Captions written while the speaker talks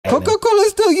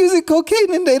still using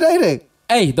cocaine in their writing?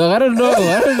 Hey, dog, I don't know,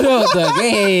 dog.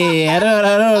 Hey, I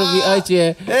don't be out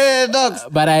here. Hey, dogs.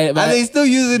 But are they still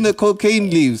using the cocaine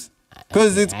leaves?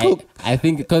 Because it's coke. I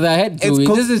think because I had Joey.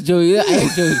 This is Joey. I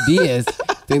had Joey Diaz.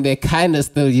 I think they kind of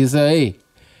still use her. Hey.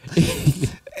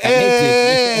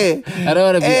 Hey, I don't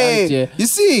want to be out here. You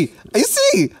see,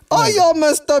 all y'all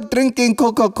must stop drinking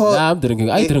Coca-Cola. Nah, I'm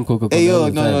drinking. I drink Coca-Cola. Hey, yo,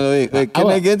 no, wait. Can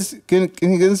I get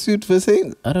sued for saying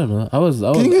that? I don't know.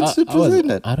 Can you get sued for saying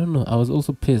that? I don't know. I was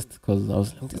also pissed because I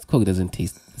was like, this Coke doesn't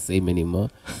taste the same anymore.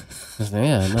 I was like,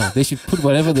 yeah, no, they should put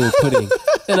whatever they were putting.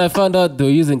 Then I found out they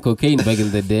were using cocaine back in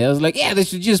the day. I was like, yeah, they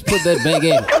should just put that back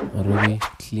in. Maruby,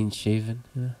 clean shaven,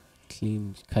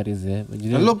 clean cut his hair. But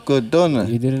you look good, don't I?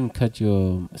 You didn't cut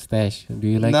your stash. Do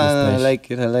you like your stash? No, I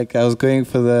like it. I was going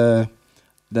for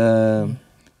the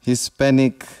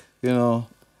Hispanic, old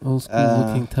school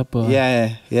looking tupper.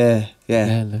 Yeah.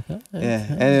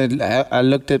 And I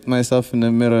looked at myself in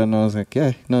the mirror and I was like,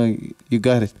 yeah, no, you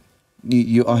got it.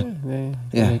 You on.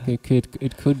 Yeah. Like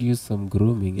it could use some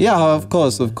grooming. Yeah, of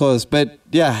course. But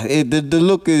yeah, the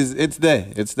look it's there.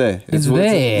 It's there.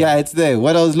 Yeah, it's there.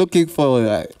 What I was looking for,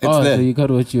 there. So you got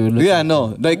what you were looking for. Yeah,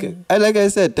 no. Like I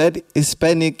said, that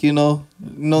Hispanic,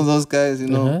 those guys,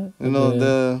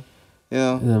 the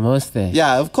mustache.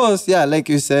 Yeah, of course. Yeah, like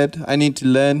you said, I need to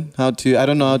learn how to. I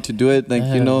don't know how to do it. Like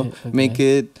make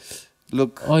it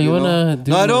look. Oh, you wanna?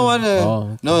 Do no, I don't wanna.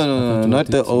 Oh, okay. No, not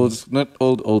the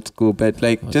old school, but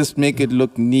like just make it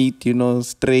look neat.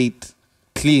 Straight,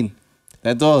 clean.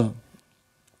 That's all.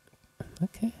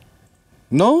 Okay.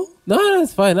 No,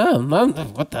 that's fine. I'm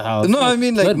what the hell? No, I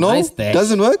mean like no,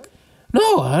 doesn't work.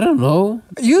 No, I don't know.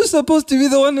 You're supposed to be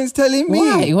the one who's telling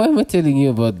me. Why am I telling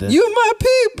you about this? You're my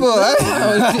people.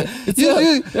 It's your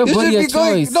body, your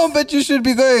choice. No, but you should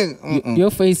be going. Your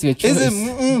face, your choice. Is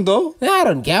it though? I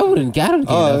don't care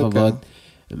enough about.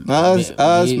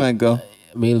 Ask my girl.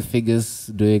 Male figures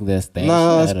doing their thing.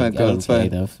 No, ask my girl. It's fine.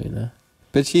 Enough,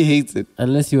 But she hates it.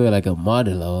 Unless you were like a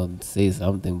model, I would say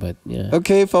something, but yeah.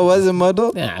 Okay, if I was a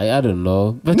model? Yeah, I don't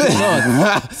know. But you're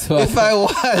not. So if I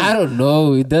was? I don't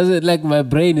know. It doesn't, like my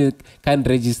brain can't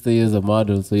register you as a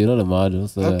model, so you're not a model.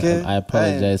 So okay. I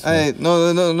apologize for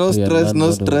No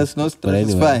stress.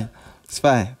 Anyway. It's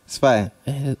fine.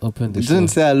 Open the You didn't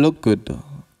say I look good though.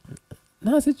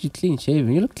 No, I said you clean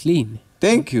shaven. You look clean.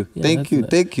 Thank you. Thank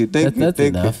you. That's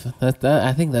enough.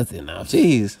 I think that's enough.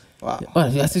 Jeez. Wow.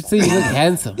 I should say you look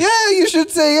handsome. Yeah, you should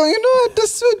say, it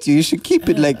does suit you. You should keep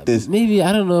it like this. Maybe,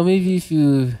 I don't know, maybe if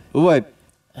you... What?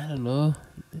 I don't know.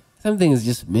 Something is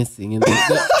just missing.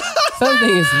 Something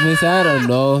is missing, I don't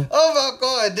know. Oh my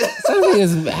God. Something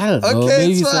is, I don't know.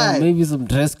 Okay, maybe some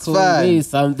dress code, maybe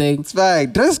something. It's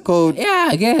fine. Dress code? Yeah,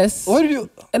 I guess. What do you...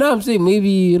 And I'm saying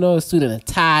maybe, a suit and a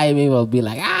tie. Maybe I'll be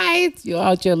like, you're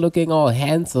out here looking all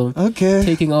handsome. Okay.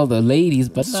 Taking all the ladies.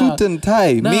 But suit and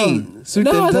tie, me. Suit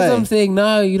and tie. That's what I'm saying.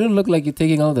 No, you don't look like you're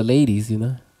taking all the ladies,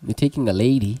 You're taking a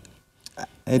lady.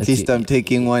 At least I'm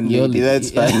taking one lady.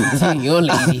 That's fine. Your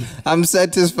lady. I'm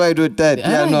satisfied with that.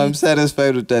 Yeah, no, I'm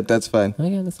satisfied with that. That's fine.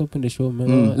 Okay, let's open the show,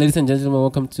 man. Ladies and gentlemen,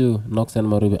 welcome to Knox and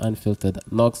Maruby Unfiltered.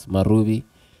 Knox, Maruby.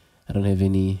 I don't have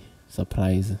any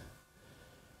surprise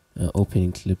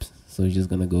opening clips, so we're just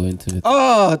gonna go into it.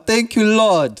 Oh, thank you,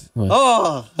 Lord. What?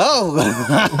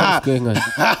 What's going on?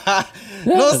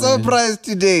 No surprise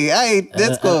today.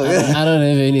 Let's go. I don't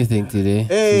have anything today.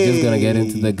 Hey. We're just gonna get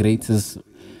into the greatest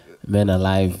man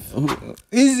alive.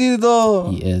 Is he though?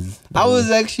 He is. I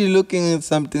was actually looking at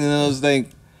something and I was like,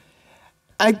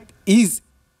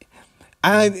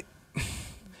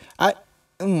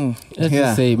 Let's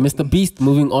just say Mr. Beast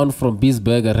moving on from Beast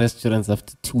Burger restaurants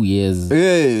after 2 years.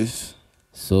 Yes.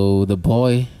 So the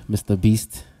boy, Mr.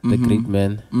 Beast, the great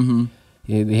man,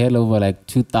 he had over like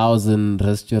 2,000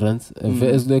 restaurants.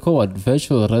 They call it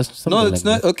virtual restaurants? No, it's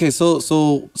not. Okay, so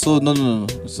no.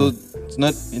 So it's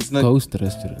not ghost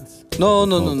restaurants. No.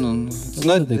 It's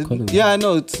not. Yeah,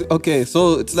 no. It's okay.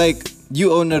 So it's like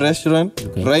you own a restaurant,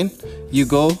 right? You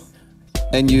go.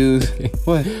 And you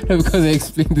what? Because I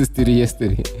explained this to you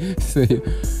yesterday. So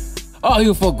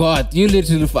you forgot. You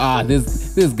literally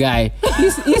this guy.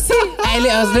 You see,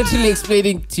 I was literally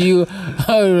explaining to you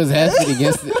how it was happening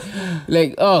yesterday.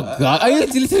 Like, oh God, are you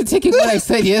literally taking what I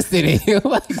said yesterday? Oh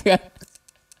my God.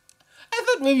 I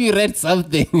thought maybe you read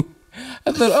something.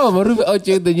 I thought, Maruby out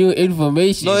here the new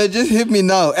information. No, it just hit me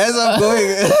now. As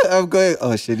I'm going,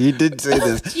 oh shit, he did say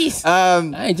this. Jeez.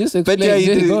 I just explained. But yeah, he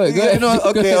did. Go ahead.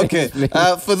 Okay.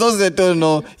 For those that don't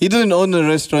know, he didn't own a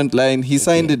restaurant line. He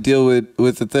signed a deal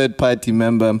with a third-party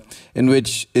member in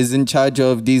which is in charge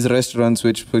of these restaurants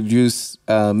which produce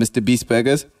Mr. Beast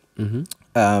burgers.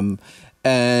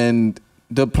 And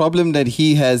the problem that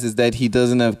he has is that he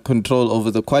doesn't have control over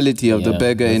the quality of the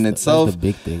burger in itself. That's the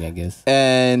big thing, I guess.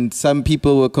 And some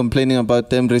people were complaining about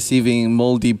them receiving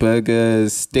moldy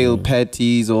burgers, stale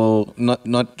patties, or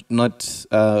not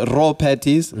raw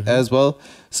patties as well.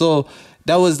 So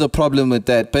that was the problem with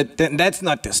that. But then that's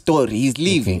not the story. He's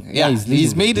leaving. Okay. Yeah,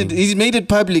 he's made it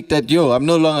public that I'm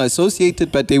no longer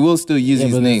associated, but they will still use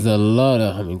his name. There's a lot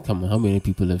of. I mean, come on, how many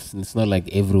people have? It's not like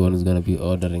everyone is gonna be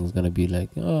ordering. It's gonna be like,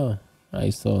 oh, I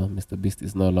saw Mr. Beast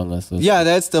is no longer associated. Yeah,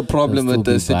 that's the problem with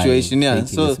the situation. Yeah,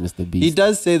 so he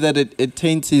does say that it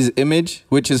taints his image,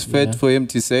 which is fair for him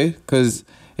to say, because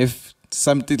if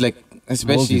something like,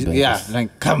 especially,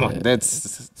 like, come on,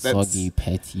 that's soggy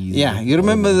patties. Yeah, you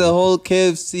remember the whole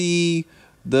KFC,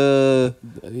 the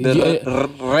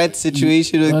rat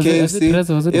situation with KFC?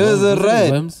 It was a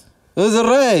rat. It was a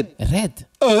rat. A rat?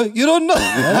 You don't know?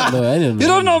 I don't know. You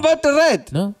don't know about the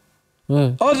rat? No.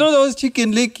 Oh no, that was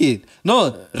chicken licking.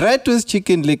 No, rat was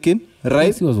chicken licking,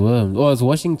 right? KFC was worms. Oh, I was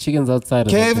washing chickens outside.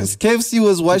 KFC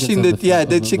was washing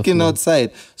the chicken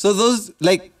outside. So those,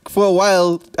 like, for a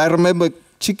while, I remember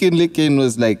chicken licking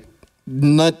was like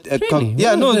not a really?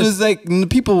 It was like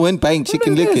people weren't buying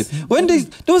chicken licking. When there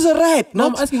was a rat, no,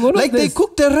 I'm asking, what was like this? They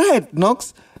cooked a rat,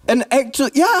 Knox. And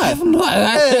actually, I have no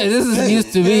idea. This is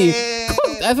news to me.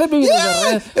 I thought maybe it was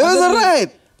a rat. It was a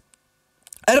rat.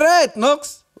 A rat,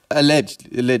 Knox.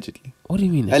 Allegedly. What do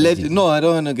you mean? Allegedly? No, I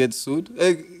don't want to get sued.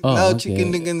 Now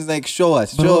chicken lickens like show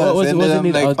us. And then I'm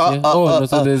like,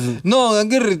 no, I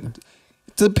get it.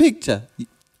 It's a picture.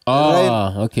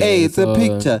 Right? Okay. Hey, it's a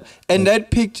picture, and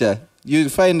that picture, you'll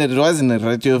find that it wasn't a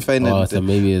rat. You'll find that. So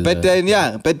maybe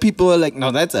it's but people were like,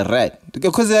 no, that's a rat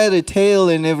because it had a tail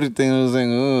and everything. I was like,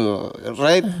 oh,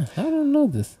 right? I don't know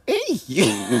this. Hey.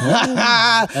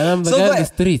 And I'm the guy on the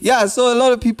street. Yeah, so a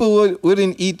lot of people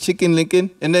wouldn't eat chicken licking,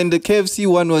 and then the KFC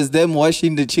one was them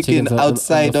washing the chicken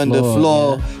outside on the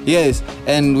floor. Yeah. Yes,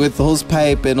 and with hose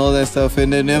pipe and all that stuff,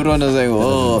 and then everyone was like,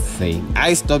 "Oh,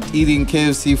 I stopped eating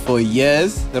KFC for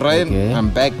years, right? Okay.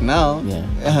 I'm back now." Yeah,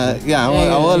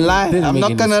 I won't lie. I'm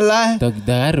not gonna lie. Dog,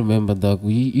 I remember, dog.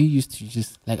 You used to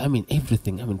just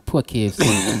everything. Poor KFC.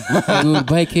 You would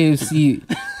buy KFC.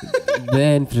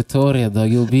 Then Pretoria, dog,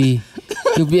 you'll be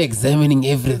examining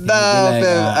everything.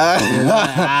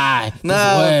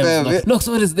 Knox,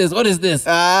 what is this? What is this?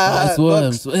 It's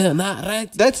worms. Right?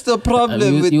 That's the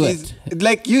problem with these.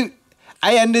 Like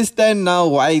I understand now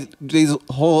why these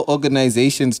whole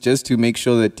organizations just to make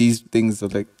sure that these things are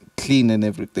like clean and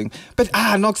everything. But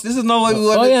Knox, this is not what we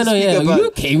wanted to speak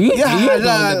about.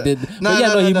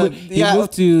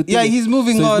 He's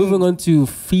moving on. He's moving on to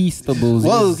Feastables.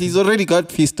 Well, he's already got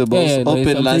Feastables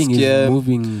open last year.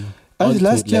 Moving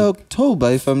last year October,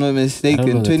 if I'm not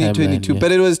mistaken, 2022.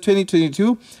 But it was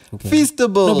 2022. Okay.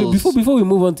 Feastables. No, but before we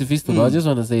move on to Feastables, I just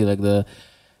want to say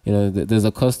there's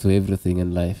a cost to everything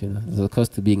in life. There's a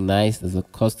cost to being nice. There's a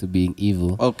cost to being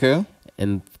evil. Okay.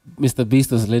 And Mr.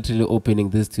 Beast was literally opening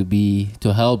this to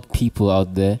help people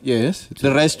out there. Yes,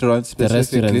 the restaurants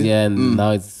specifically. And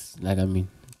now it's like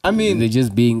they're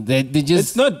just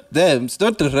it's not them, it's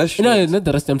not the restaurant. No, it's not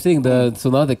the restaurant. I'm saying so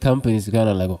now the company's kind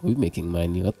of like, we're making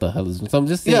money. What the hell is? So I'm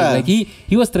just saying, like he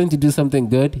was trying to do something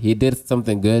good. He did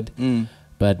something good,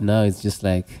 but now it's just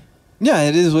like. Yeah,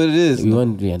 it is what it is.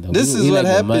 This is what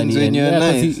happens when you're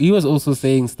nice. He was also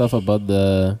saying stuff about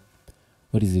the.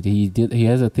 What is it? He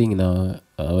has a thing now.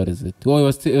 What is it? Oh, he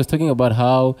was talking about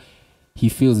how he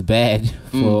feels bad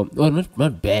for. Well,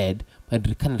 not bad,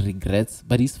 but kind of regrets.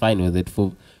 But he's fine with it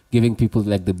for giving people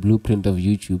like the blueprint of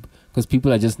YouTube, because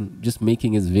people are just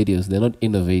making his videos. They're not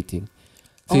innovating.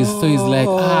 So he's like,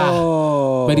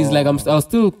 but he's like, I'll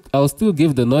still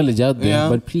give the knowledge out there,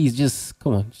 but please just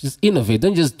come on, just innovate.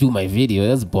 Don't just do my video.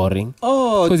 That's boring.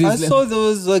 Oh, I saw there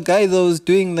was a guy that was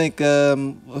doing like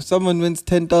someone wins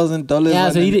 $10,000. Yeah,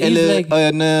 so he's like,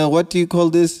 what do you call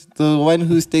this? The one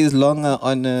who stays longer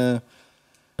on a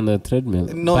treadmill.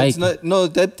 No, bike. It's not. No,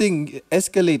 that thing,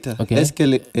 escalator. Okay.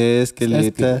 Escalator.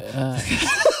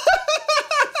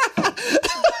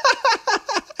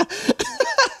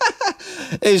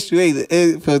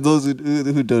 For those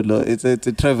who don't know, it's a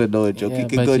Trevor Noah joke. You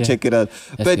can go check it out.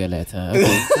 Escalator.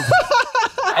 Okay.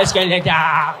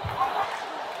 Escalator.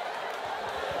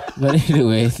 But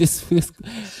anyway, this feels,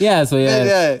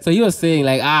 So he was saying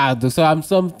like, so I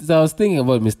was thinking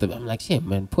about Mr. I'm like, shit,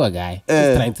 man, poor guy.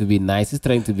 He's trying to be nice. He's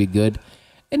trying to be good.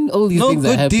 And all these things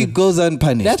that happen. No good deed goes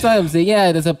unpunished. That's why I'm saying,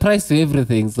 there's a price to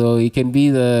everything. So you can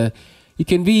be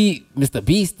Mr.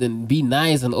 Beast and be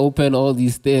nice and open, all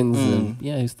these things. And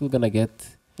he's still gonna get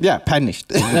punished.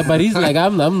 But he's like,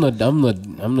 I'm not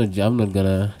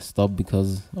gonna stop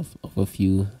because of a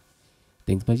few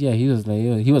things. But yeah, he was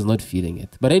like, he was not feeling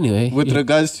it. But anyway, with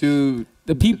regards to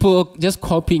the people just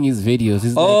copying his videos.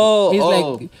 He's he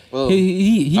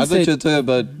I said, thought you were talking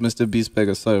about Mr. Beast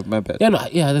Beggar. Sorry, my bad. Yeah, no,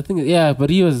 yeah, the thing is, yeah, but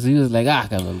he was like,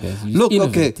 come on, guys. Look,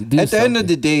 okay. At the end of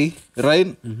the day,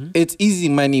 right? It's easy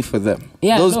money for them.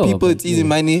 Yeah, those people, it's easy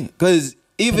money because.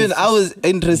 Even I was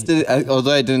interested,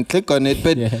 although I didn't click on it,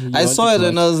 but I saw it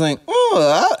and I was like,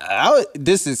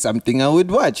 this is something I would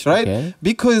watch, right? Okay.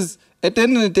 Because at the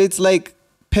end of the day, it's like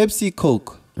Pepsi,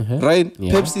 Coke, right?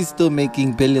 Yeah. Pepsi's still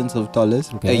making billions of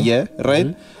dollars a year,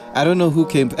 right? I don't know who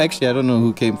came, actually, I don't know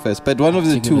who came first, but one of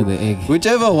the two,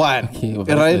 whichever one,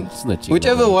 right?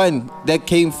 Whichever one that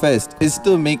came first is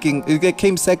still making, it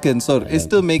came second, sorry, it's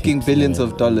still making billions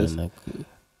of dollars.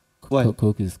 What?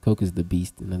 Coke is the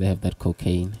beast. They have that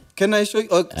cocaine. Can I show you?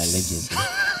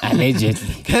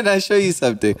 Allegedly. Can I show you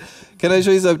something? That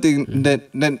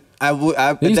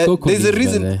there's a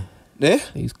reason. They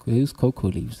use cocoa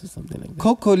leaves or something like that.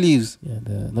 Cocoa leaves? Yeah,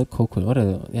 not cocoa.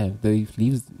 The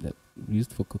leaves that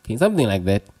used for cocaine. Something like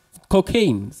that.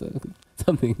 Cocaine.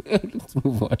 Something. Let's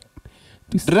move on.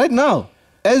 Right now,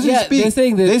 as we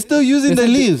speak, they're still using the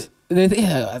leaves.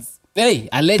 Hey,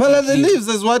 allegedly. But the leaves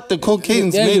is what the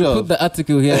cocaine's made of. Put the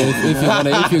article here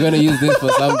if you're gonna use this for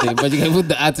something, but you can put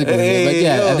the article here. But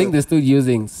yeah, I think they're still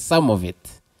using some of it,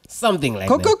 something like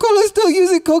Coca-Cola is still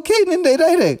using cocaine in their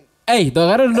direct. Hey,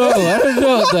 dog, I don't know,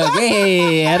 dog.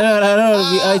 Hey, I don't want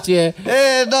to be out here.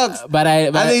 Hey, dogs. But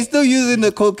are they still using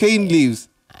the cocaine leaves?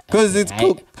 Because it's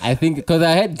coke. I think because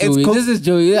I had Joey. This is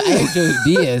Joey. I had Joey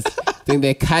Diaz. I think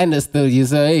they kind of still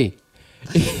use her. Hey.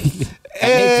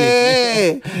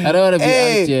 Hey, I don't want to be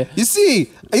out here. You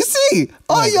see,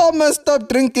 all y'all must stop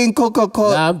drinking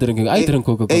Coca-Cola. Nah, I'm drinking. I drink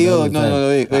Coca-Cola. Hey, yo, no,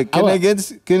 wait.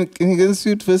 Can you get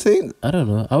sued for saying? I don't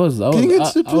know. Can you get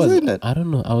sued for saying that? I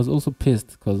don't know. I was also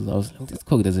pissed because I was like, this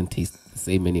Coke doesn't taste the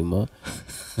same anymore. I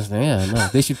was like, yeah, no,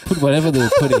 they should put whatever they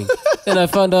were putting. Then I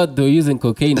found out they were using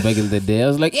cocaine back in the day. I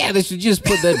was like, yeah, they should just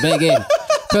put that back in.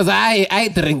 Because I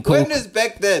drink Coke. When is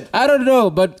back then? I don't know,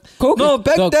 but Coke. No,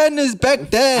 back then is back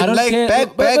then.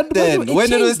 Back then.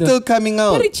 When it was still coming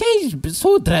out. But it changed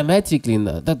so dramatically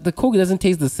now. That the Coke doesn't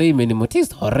taste the same anymore. It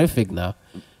tastes horrific now.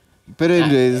 But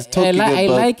anyways, I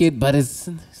like it, but it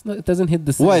doesn't hit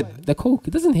the same. What? The Coke,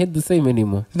 it doesn't hit the same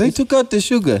anymore. They took out the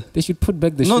sugar. They should put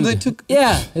back the sugar. No, they took.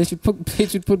 Yeah, they should put back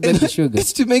the sugar.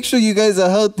 It's to make sure you guys are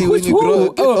healthy when you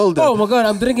get older. Oh my God,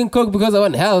 I'm drinking Coke because I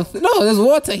want health. No, there's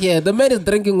water here. The man is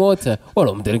drinking water. Well,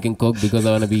 I'm drinking Coke because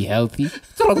I want to be healthy.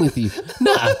 What's wrong with you?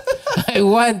 Nah, I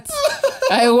want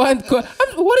Coke.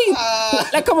 What are you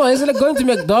like? Come on, it's like going to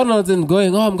McDonald's and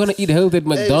going, I'm gonna eat healthy at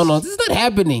McDonald's. It's not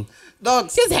happening.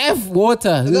 Dogs. Just have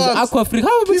water. Aqua free.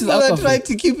 How much is aqua free? People are trying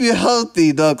to keep you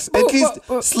healthy, dogs. At least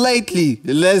slightly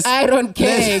less. I don't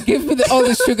care. Give me all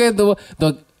the sugar in the world.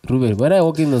 Dog, Ruben, when I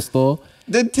walk in the store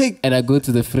and I go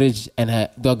to the fridge and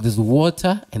there's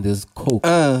water and there's Coke.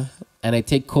 And I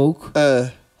take Coke.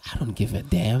 I don't give a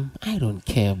damn. I don't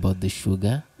care about the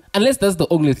sugar. Unless that's the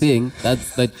only thing that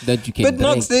you can drink. But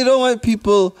Knox, they don't want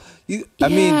people... I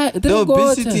mean, the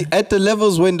obesity at the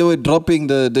levels when they were dropping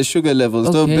the sugar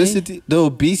levels, the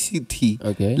obesity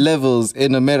levels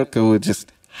in America were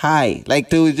just high. Like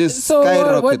they were just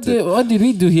skyrocketed. What did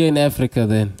we do here in Africa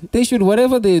then? They should,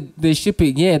 whatever they're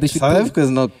shipping, they should. South Africa's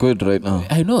not good right now.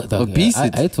 I know.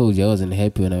 Obesity. I told you I wasn't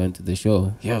happy when I went to the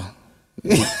show. Yeah.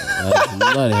 I'm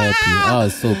not happy. I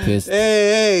was so pissed.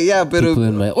 Hey, yeah, but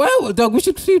well, dog, we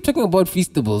should keep talking about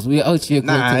Feastables. We're out here.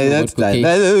 That's done.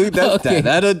 That's done.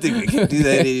 I don't think we can do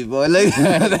that anymore. Like,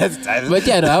 that's done. But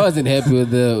yeah, no, I wasn't happy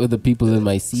with the people in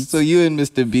my seats. So you and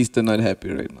Mr. Beast are not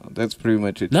happy right now. That's pretty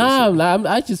much it.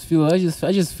 I just feel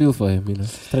for him.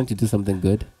 Trying to do something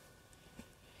good.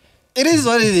 It is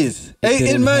what it is.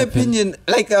 In my opinion,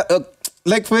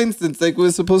 like for instance, like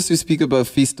we're supposed to speak about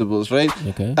Feastables, right?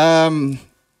 Okay.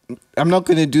 I'm not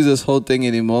going to do this whole thing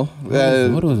anymore.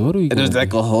 What are we? It was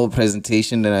like a whole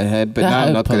presentation that I had, but now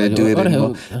I'm not going to do it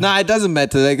anymore. No, it doesn't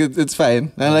matter. Like it's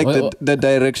fine. I like the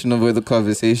direction of where the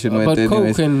conversation went. But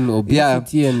Coke and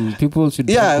obesity and people should.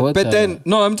 Yeah, but then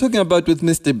I'm talking about with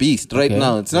Mr. Beast right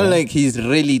now. It's not like he's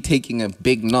really taking a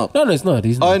big knock. No, it's not.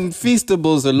 He's not. On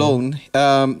Feastables alone.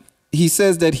 He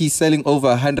says that he's selling over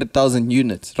 100,000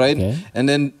 units, right? Okay. And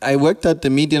then I worked out the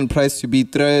median price to be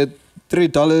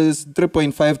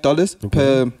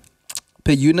 $3.5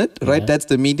 per unit, right? That's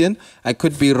the median. I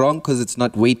could be wrong because it's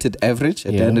not weighted average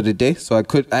at the end of the day. So I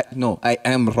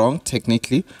am wrong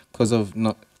technically because of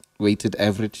not weighted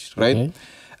average, right?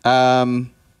 Okay.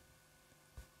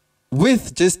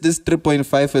 With just this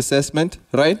 3.5 assessment,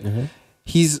 right?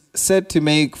 He's set to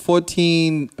make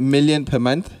 14 million per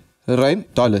month.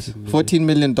 right? Dollars. $14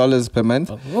 million per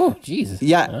month. Oh, Jesus.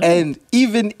 Yeah, and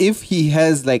even if he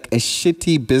has like a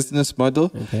shitty business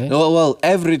model, well,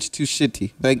 average to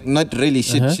shitty, like not really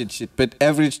shit, but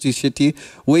average to shitty,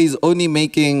 where he's only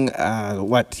making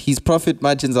his profit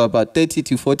margins are about 30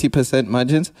 to 40%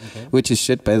 margins, which is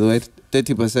shit, by the way.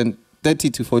 30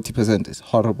 to 40% is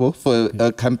horrible for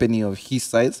a company of his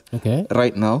size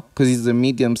right now, because he's a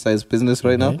medium-sized business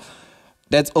right now.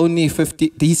 That's only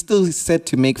 50. He's still set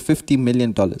to make $50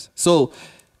 million. So,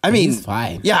 I mean, he's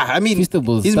fine. Yeah, I mean,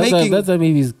 Feastables. He's making. That's why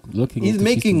maybe he's looking. He's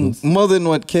making more than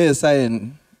what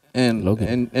KSI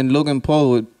and Logan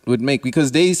Paul would make,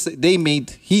 because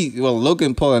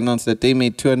Logan Paul announced that they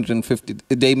made 250.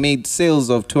 They made sales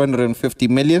of 250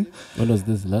 million. When was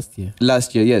this? Last year.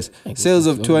 Last year, yes. Sales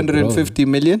of 250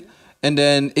 million. And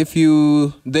then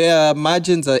their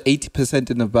margins are 80%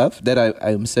 and above, that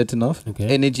I am certain of.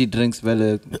 Energy drinks, well,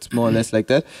 it's more or less like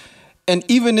that. And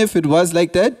even if it was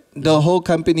like that, the whole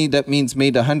company, that means,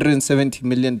 made $170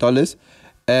 million.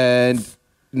 And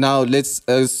now let's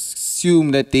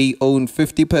assume that they own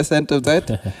 50% of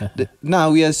that. Now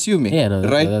we're assuming,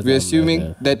 right? We're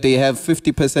assuming that they have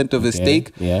 50% of a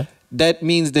stake. Yeah. That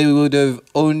means they would have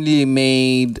only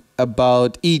made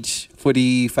about each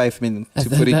 45 million to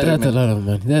 43 million. That's a lot of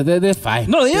money. They're fine.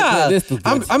 No, yeah.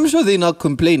 I'm sure they're not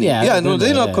complaining.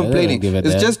 They're not complaining.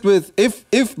 It's just with if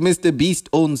Mr. Beast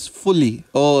owns fully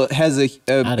or has a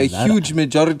huge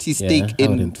majority stake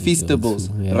in Feastables,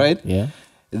 right? Yeah.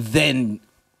 Then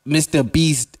Mr.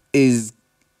 Beast is,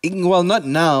 well, not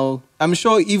now. I'm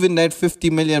sure even that 50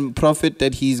 million profit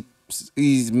that he's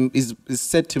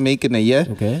set to make in a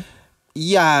year.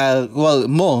 Yeah, well,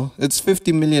 more. It's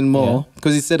 50 million more,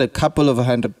 because he said a couple of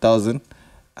 100,000.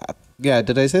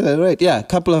 Did I say that right? Yeah, a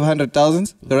couple of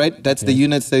 100,000, right? That's the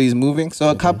units that he's moving. So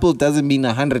a couple doesn't mean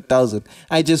 100,000.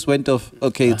 I just went off,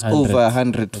 it's over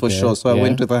 100 for sure. So I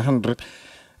went with 100.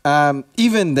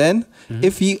 Even then,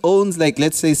 if he owns, like,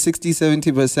 let's say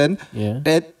 60-70%,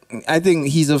 that, I think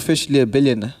he's officially a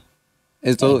billionaire.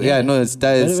 It's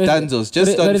Danzos.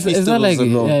 Just on Feastables it's not like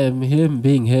alone. Him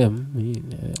being him.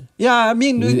 I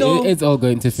mean, it's all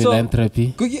going to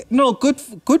philanthropy. Good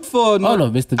for.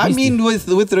 Mr. Beast. I mean,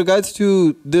 with regards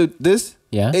to this,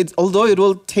 it's, although it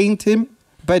will taint him,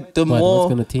 but what's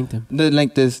going to taint him?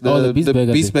 The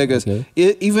Beast Burgers.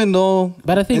 Even though,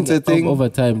 but I think it's a thing, over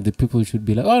time the people should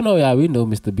be like, we know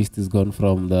Mr. Beast is gone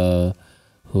from the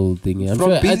whole thing.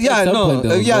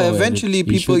 Eventually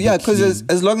people, because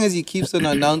as long as he keeps on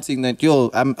announcing that,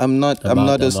 I'm not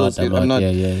associated, I'm not.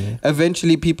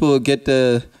 Eventually people will get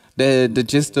the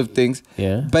gist of things.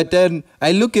 But then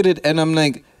I look at it and I'm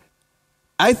like,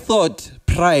 I thought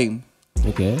Prime,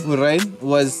 right,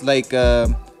 was like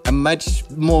a much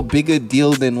more bigger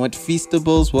deal than what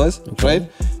Feastables was,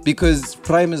 right? Because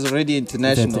Prime is already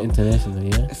international.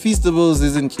 Feastables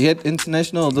isn't yet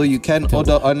international, although you can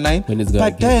order online.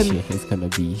 But then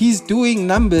he's doing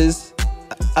numbers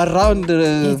around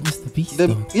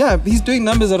he's doing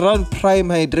numbers around Prime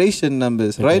hydration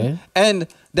numbers, right? And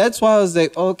that's why I was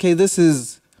like, okay, this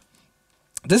is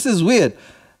weird.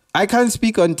 I can't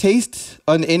speak on taste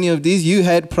on any of these. You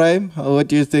had Prime. What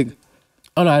do you think?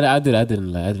 Oh no, I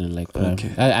didn't like Prime.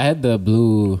 I had the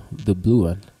blue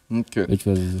one. Which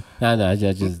was I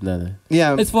just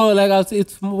Yeah, it's for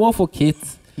it's more for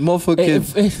kids. More for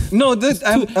kids.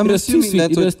 I'm assuming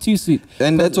it was too sweet.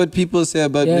 And that's what people say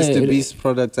about Mr. Beast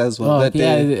products as well. I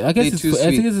guess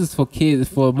it's for kids,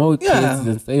 for more kids.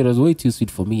 And it was way too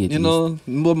sweet for me. How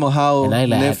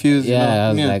nephews.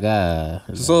 I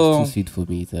was too sweet for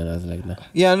me. And I was like, nah.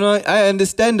 Yeah, no, I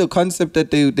understand the concept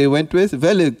that they went with.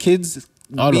 Well, kids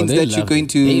means that you're going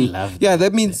to.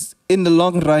 That means in the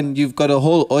long run, you've got a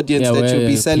whole audience that you'll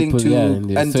be selling to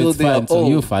until they are old. So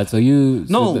you're fine.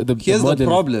 Here's the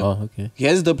problem.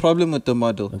 Here's the problem with the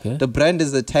model. The brand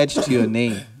is attached to your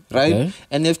name, right?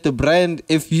 And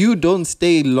if you don't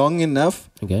stay long enough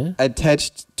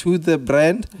attached to the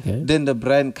brand, then the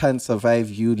brand can't survive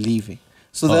you leaving.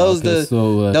 So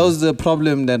that was the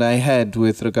problem that I had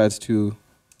with regards to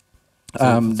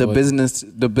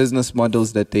the business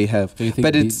models that they have.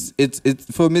 But it's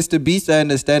for Mr. Beast, I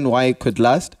understand why it could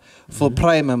last. For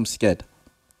Prime, I'm scared,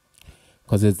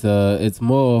 because it's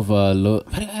more of a low.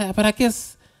 But I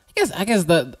guess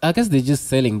they're just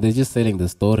selling the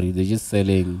story. They're just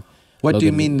selling. What do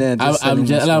you mean?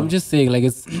 I'm just saying, like,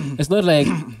 it's not like.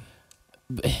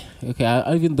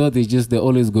 Even though they're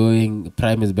always going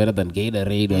Prime is better than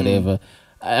Gatorade, whatever.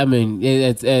 I mean,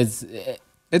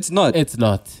 It's not. It's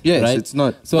not. Yes, right? it's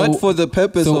not. So, but for the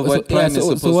purpose of what Prime is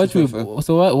supposed to do.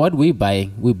 So what we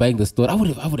buying? We're buying the store. I would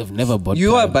have never bought.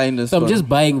 You Prime. are buying the store. So I'm just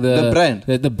buying the brand.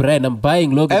 The brand. I'm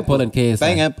buying Logan Apple. Paul and KSI.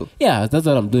 Buying Apple. Yeah, that's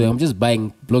what I'm doing. I'm just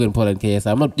buying Logan Paul and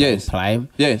KSI. I'm not buying Prime.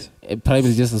 Yes. Prime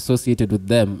is just associated with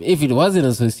them. If it wasn't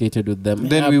associated with them,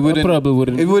 then I probably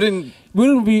wouldn't. It wouldn't.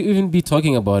 Wouldn't be even be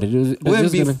talking about it. It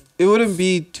wouldn't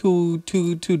be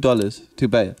 $2 to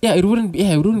buy it. Yeah, it wouldn't.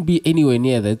 Yeah, it wouldn't be anywhere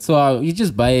near that. So you're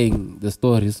just buying the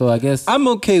story. So I guess I'm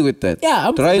okay with that. Yeah,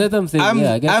 I'm saying.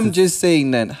 I'm just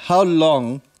saying that. How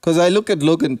long? Because I look at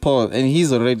Logan Paul and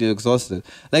he's already exhausted.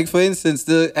 Like, for instance,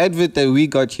 the advert that we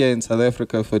got here in South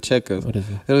Africa for Checkers. What is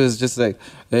it? It was just like,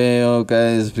 hey, oh,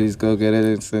 guys, please go get it.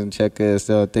 It's in Checkers.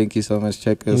 So thank you so much,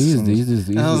 Checkers.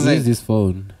 Use this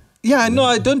phone. Yeah, no,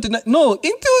 I don't deny. No,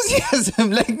 enthusiasm.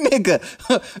 Like, nigga,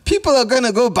 people are going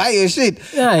to go buy your shit.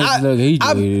 Yeah,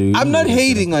 I'm not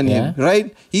hating on him,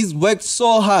 right? He's worked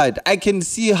so hard. I can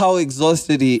see how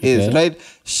exhausted he is, right?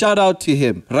 Shout out to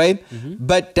him, right? Mm-hmm.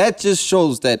 But that just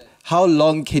shows that how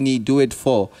long can he do it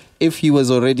for if he was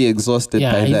already exhausted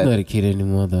by that? Yeah, he's not a kid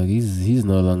anymore, dog. He's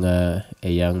no longer a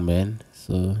young man.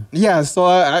 So yeah, so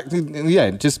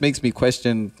it just makes me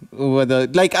question whether,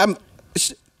 like,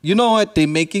 you know what? They're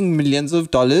making millions of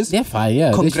dollars. They're fine,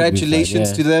 yeah.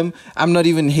 Congratulations to them. I'm not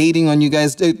even hating on you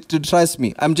guys. To trust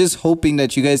me. I'm just hoping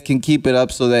that you guys can keep it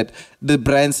up so that the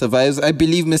brand survives. I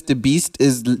believe Mr. Beast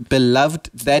is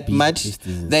beloved that much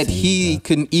that he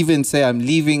can even say, I'm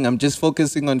leaving. I'm just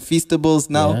focusing on Feastables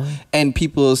now. Yeah. And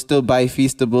people will still buy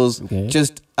Feastables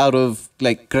just out of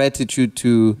like gratitude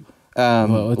to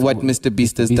what Mr.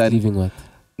 Beast has done. Leaving what?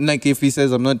 Like if he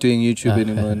says I'm not doing YouTube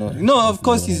anymore, no, of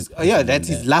course that's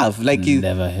his love. Like he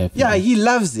never happened. Yeah, he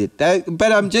loves it.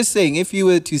 But I'm just saying, if you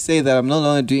were to say that I'm no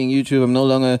longer doing YouTube,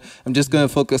 I'm just gonna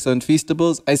focus on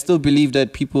Feastables, I still believe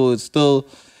that people still,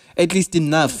 at least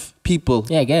enough people.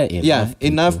 Yeah, I get it. Yeah,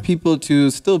 enough people to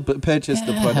still purchase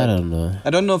the product. I don't know. I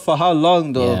don't know for how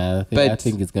long though. Yeah, I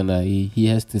think it's gonna. He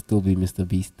has to still be Mr.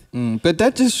 Beast. But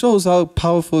that just shows how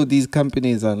powerful these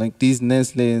companies are, like these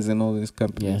Nestle's and all these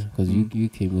companies. Yeah, because you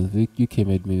came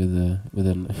at me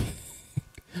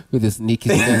with a sneaky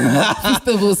stuff.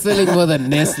 Feastables selling more than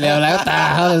Nestle. I'm like, what the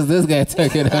hell is this guy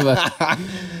talking about?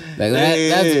 Like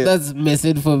that's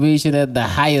misinformation at the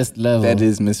highest level. That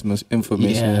is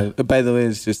misinformation. Yeah. By the way, it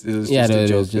was just a joke.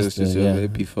 It was just a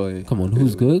before. Come on,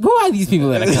 who's good? Who are these people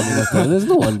that are coming after us? There's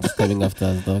no one just coming after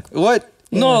us, dog. What?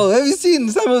 Yeah. No, have you seen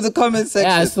some of the comment section?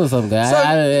 Yeah, I saw some guy.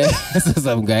 I saw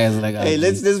some guys like. Hey,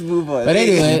 let's just move on. But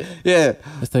anyway,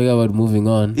 let's talk about moving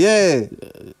on. Yeah.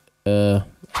 I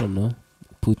don't know.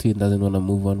 Putin doesn't want to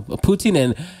move on.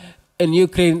 Putin and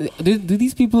Ukraine. Do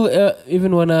these people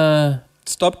even want to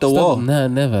stop the war? No,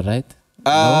 never, right?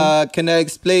 No? Can I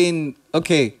explain?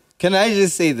 Okay, can I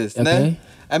just say this? Okay.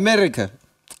 America,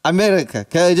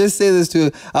 can I just say this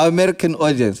to our American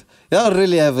audience? Y'all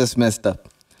really have us messed up.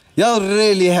 Y'all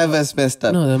really have us messed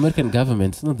up. No, the American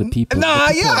government, not the people. Nah,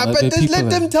 the people but just let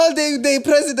them tell their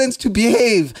presidents to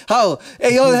behave. How?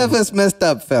 Hey, y'all have us messed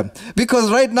up, fam.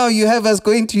 Because right now you have us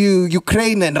going to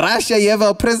Ukraine and Russia. You have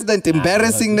our president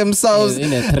embarrassing themselves.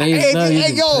 In a train,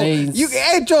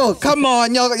 hey, Joe, come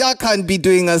on. Y'all can't be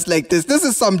doing us like this. This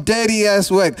is some dirty ass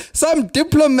work. Some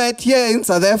diplomat here in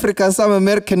South Africa, some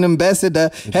American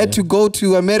ambassador had to go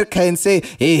to America and say,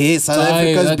 hey, South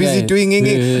Africa's busy doing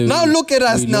it. Now look at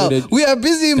us now. We are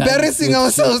busy embarrassing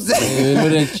ourselves.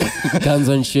 Guns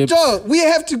on ships. Joe, we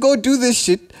have to go do this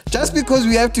shit just because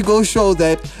we have to go show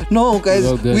that, no,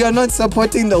 guys, we are not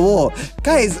supporting the war.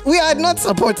 Guys, we are not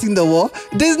supporting the war.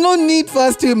 There's no need for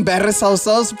us to embarrass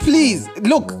ourselves. Please,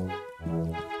 look.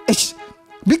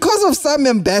 Because of some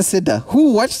ambassador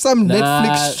who watched some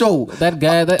Netflix show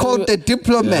called The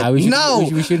Diplomat.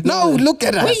 Now look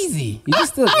at us. Crazy.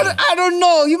 I don't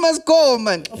know. You must go,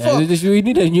 man. We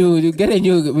need a new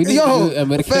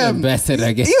American ambassador,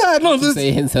 I guess. Yeah, no, this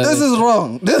is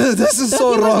wrong. This is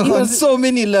so wrong on so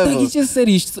many levels. He just said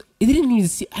he didn't even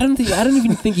see. I don't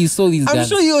even think he saw these guns. I'm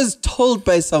sure he was told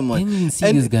by someone. He didn't even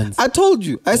see these guns. I told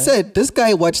you. I said this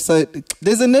guy watched.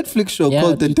 There's a Netflix show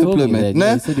called The Diplomat.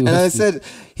 And I said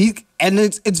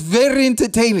it's very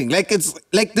entertaining. Like it's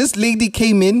like this lady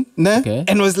came in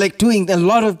and was like doing a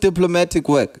lot of diplomatic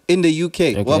work in the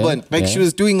UK. She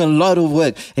was doing a lot of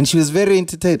work and she was very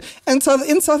entertained. And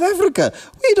in South Africa,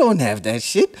 we don't have that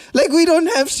shit. Like we don't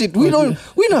have shit. We're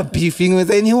not beefing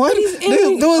with anyone.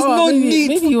 There was no need.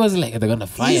 Maybe he was like, they're gonna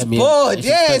fire me. He's bored.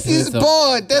 Yes, he's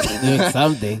bored. Doing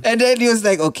something. And then he was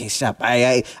like, okay, sharp.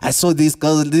 I saw this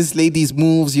girl, this lady's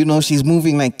moves. You know, she's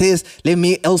moving like this. Let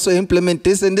me also implement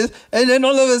this and this. And then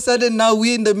all of a sudden now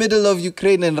we're in the middle of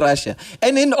Ukraine and Russia.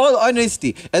 And in all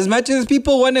honesty, as much as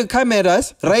people want to come at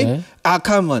us, right?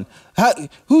 Come on.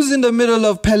 Who's in the middle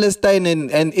of Palestine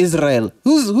and Israel?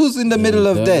 Who's in the middle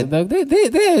of that? Dog,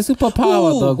 they're a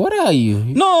superpower, dog. What are you?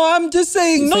 No, I'm just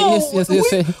saying, no. Yes,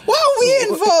 why are we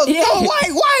involved? No, why?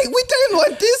 We didn't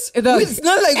want this. It's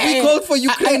not like we called for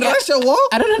Ukraine-Russia war.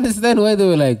 I don't understand why they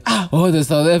were like, the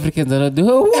South Africans are not doing.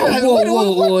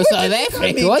 Whoa, South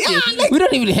Africa. We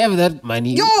don't even have that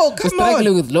money. We're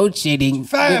struggling with load shedding.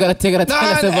 We're gonna take it.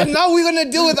 And now we're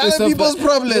gonna deal with other people's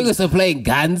problems. We're supplying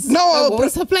guns. We're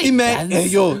supplying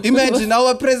imagine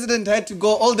our president had to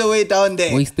go all the way down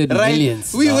there. Wasted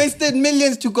millions. We wasted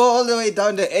millions to go all the way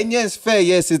down there. And yes, fair,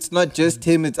 yes, it's not just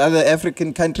him, it's other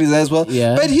African countries as well.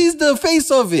 Yeah. But he's the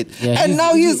face of it. Yeah, and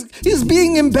now he's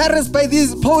being embarrassed by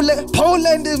these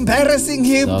Poland embarrassing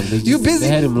him. You busy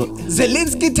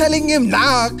Zelensky telling him,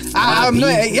 I'm not,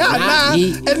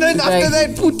 And then after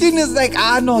that, Putin is like,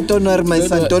 no, don't worry, my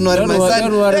son, don't worry, my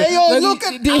son. Hey, look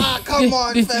at, come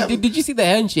on, fam. Did you see the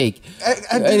handshake?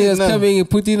 And he was coming,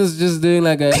 Putin was just doing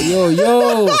like a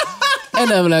yo. And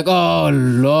I'm like, oh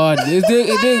Lord, he's doing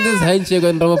this handshake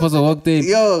when Ramaphosa walked in.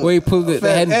 Where he pulled the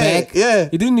hand back. Yeah.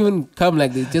 He didn't even come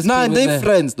like this. Just they're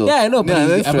friends though. Yeah, I know, but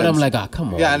I'm like,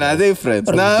 come on. Yeah, they're friends.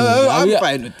 I'm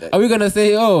fine with that. Are we gonna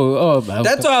say,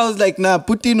 that's why I was like,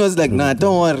 Putin was like,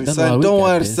 don't worry, son. Don't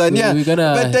worry, son. Yeah.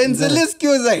 But then Zelensky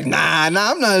was like, I'm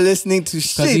not listening to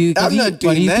shit. I'm not doing that.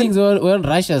 But he thinks we're on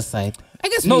Russia's side. I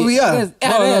guess we are.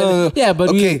 No. Yeah, but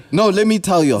okay. No, let me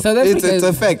tell you. It's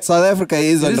a fact. South Africa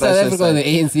is on Russia's side. South Africa or the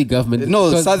ANC government?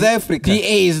 No, South Africa.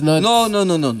 DA is not.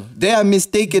 No. They are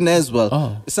mistaken as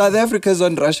well. South Africa is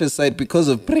on Russia's side because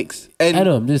of Prix. And I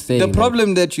know, I'm just saying. The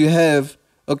problem that you have,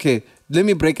 okay, let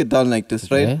me break it down like this,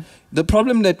 right? Okay. The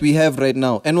problem that we have right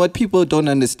now, and what people don't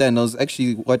understand, I was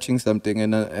actually watching something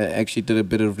and I actually did a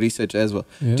bit of research as well.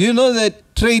 Yeah. Do you know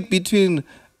that trade between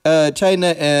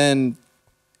China and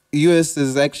US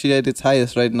is actually at its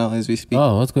highest right now as we speak?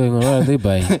 Oh, what's going on? What are they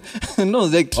buying? No,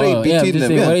 like trade between them.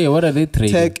 Saying, what are they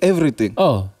trading? Tech, everything.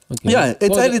 Oh, okay. Yeah,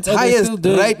 it's at its highest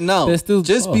right now.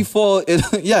 Just before this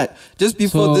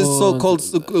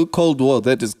so-called Cold War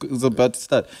that is about to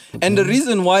start. Okay. And the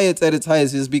reason why it's at its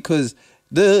highest is because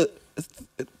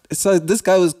so this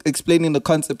guy was explaining the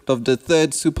concept of the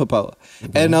third superpower.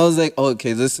 Okay. And I was like,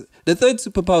 the third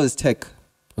superpower is tech.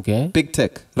 Okay. Big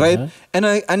tech, right? And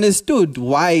I understood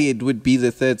why it would be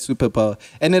the third superpower.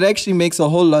 And it actually makes a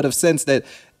whole lot of sense that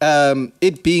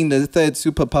it being the third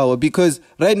superpower, because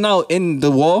right now in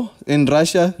the war in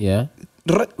Russia,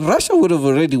 Russia would have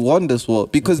already won this war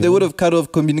because they would have cut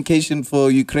off communication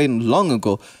for Ukraine long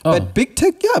ago. But big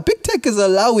tech is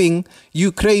allowing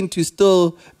Ukraine to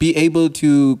still be able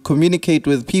to communicate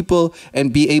with people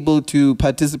and be able to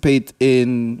participate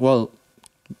in,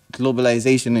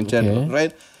 globalization in general,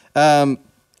 right?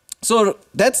 So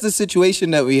that's the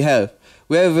situation that we have.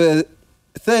 We have a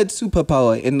third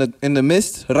superpower in the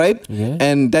midst, right? Yeah.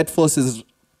 And that forces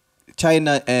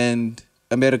China and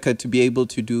America to be able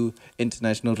to do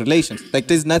international relations. Like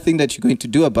there's nothing that you're going to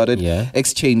do about it. Yeah.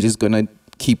 Exchange is going to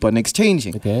keep on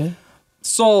exchanging. Okay.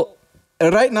 So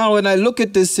right now, when I look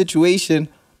at this situation,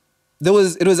 it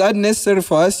was unnecessary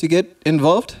for us to get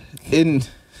involved in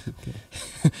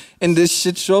in this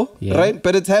shit show, right?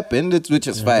 But it's happened, which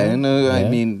is fine. I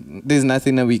mean, there's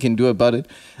nothing that we can do about it.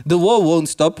 The war won't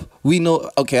stop. We know.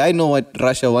 Okay, I know what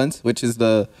Russia wants, which is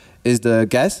the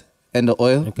gas and the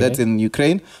oil that's in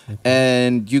Ukraine,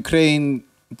 and Ukraine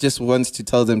just wants to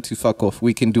tell them to fuck off.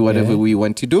 We can do whatever we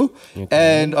want to do,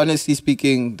 and honestly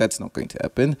speaking, that's not going to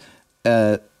happen.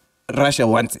 Russia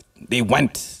wants it. They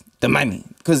want the money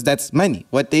because that's money.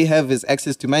 What they have is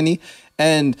access to money.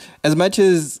 And as much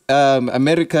as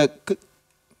America,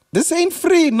 this ain't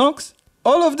free, Knox.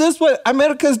 All of this, what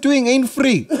America's doing ain't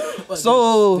free.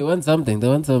 So they want something. They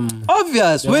want some.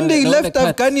 Obvious. When they left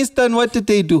Afghanistan, what did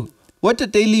they do? What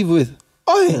did they leave with?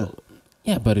 Oil.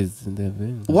 Yeah, but it's in the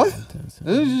what?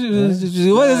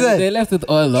 What is that? They left with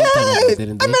oil long time ago,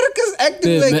 didn't they? America's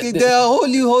acting like they are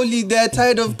holy. They're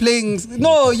tired of playing.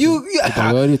 No, you.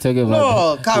 Okay, what are you talking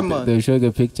about? No, come on. They were showing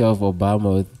a picture of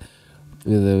Obama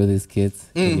with his kids,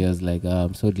 and he was like,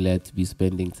 I'm so glad to be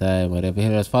spending time, whatever. It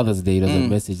was Father's Day, it was a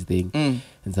message thing,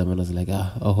 and someone was like,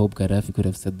 I hope Gaddafi could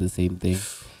have said the same thing.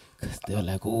 They were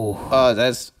like,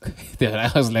 that's.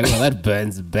 I was like, that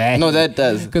burns bad. No, that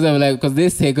does. Because I'm like, because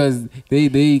they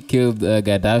killed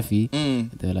Gaddafi.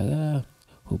 They were like,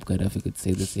 hope Gaddafi could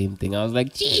say the same thing. I was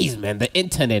like, geez, man, the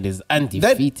internet is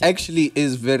undefeated. That actually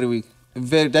is very weak.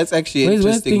 That's actually Where's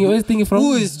interesting. Where's thingy from?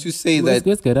 Who is to say that?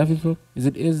 Where's Gaddafi from?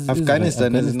 Is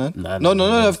Afghanistan, is it not? No,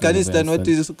 not Afghanistan. What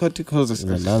is it called?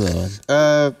 Another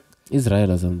one.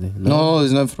 Israel or something. No,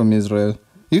 it's not from Israel.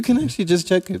 You can actually just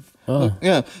check it. Oh.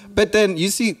 Yeah. But then you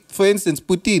see, for instance,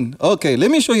 Putin. Okay,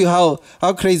 let me show you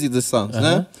how crazy this sounds.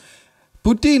 Nah?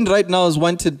 Putin right now is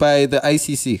wanted by the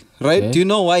ICC, right? Okay. Do you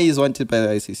know why he's wanted by the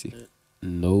ICC?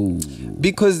 No.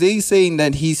 Because they're saying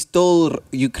that he stole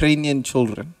Ukrainian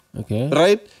children. Okay.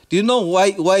 Right? Do you know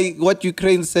why what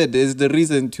Ukraine said is the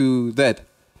reason to that?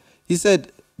 He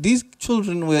said these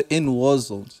children were in war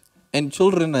zones and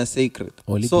children are sacred.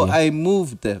 So I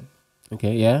moved them.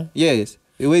 Okay, yeah. Yes.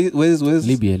 Where's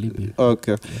Libya.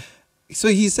 Okay. Yeah. So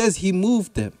he says he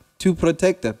moved them to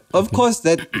protect them. Of course,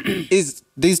 that is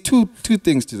there's two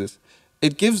things to this.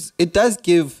 It does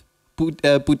give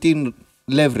Putin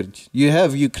leverage. You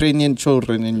have Ukrainian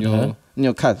children in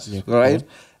your cuts, right?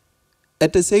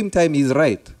 At the same time, he's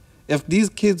right. If these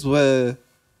kids were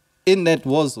in that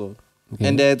war zone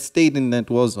and they had stayed in that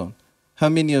war zone, how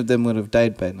many of them would have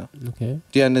died by now? Okay.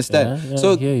 Do you understand? Yeah,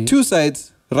 so two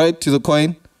sides, right, to the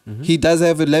coin. He does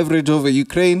have a leverage over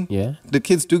Ukraine. Yeah. The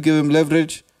kids do give him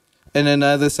leverage. And then the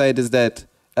other side is that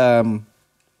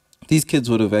these kids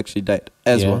would have actually died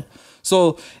as well.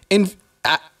 So,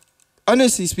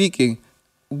 honestly speaking,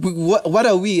 what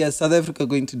are we as South Africa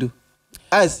going to do?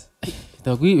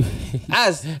 Dog,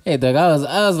 Us. Hey, dog, I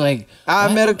was like,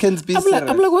 Americans be serious.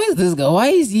 I'm like, where is this guy? Why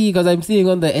is he? Because I'm seeing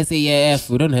on the SAAF.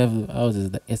 We don't have, how is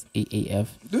it, the SAAF?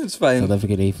 It's fine. South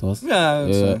African Air Force.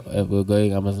 Yeah, we're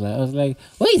going. I was like,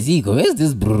 where is he going? Where's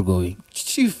this bro going?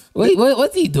 Chief.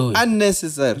 What's he doing?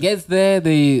 Unnecessary. Gets there, I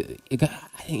think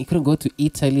he couldn't go to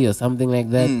Italy or something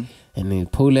like that. And in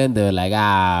Poland, they were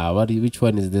like, which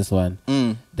one is this one?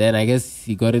 Then I guess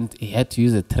he had to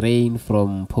use a train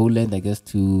from Poland, I guess,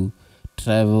 to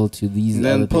travel to these. And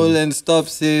then Poland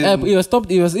stops him. He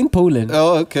was in Poland.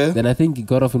 Oh, okay. Then I think he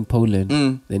got off in Poland.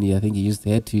 Then I think he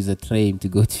had to use a train to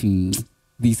go to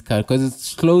these countries because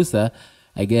it's closer,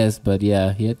 I guess. But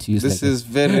yeah, he had to use. This is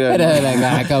very.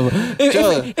 Come on.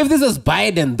 If this was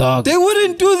Biden, dog, they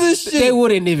wouldn't do this shit. They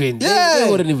wouldn't even. Yeah.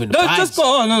 They wouldn't even. No, just go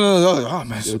on. No. Oh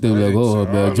man. They were like, oh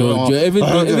man, Joe.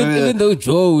 Even though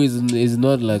Joe is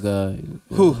not like a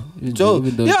who Joe.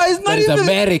 It's not even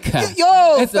America.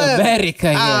 It's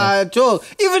America. Joe.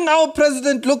 Even our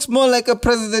president looks more like a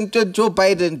president Joe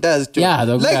Biden does. Joe.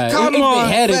 Yeah, come on. If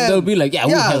they had it, they'll be like, we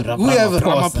have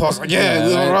Ramaphosa. Yeah,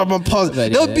 we have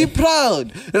Ramaphosa. They'll be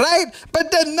proud. Right?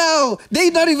 But then now,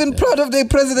 they're not even proud of their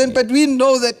president, but we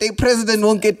know that their president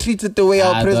won't get treated the way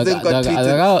our president got treated.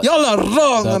 Y'all are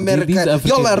wrong, America.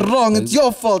 Y'all are wrong. It's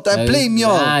your fault. I blame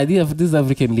y'all. These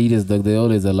African leaders, dog, they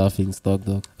always a laughing stock,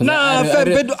 dog.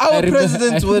 But our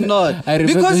presidents were not.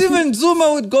 Because even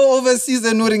Zuma would go overseas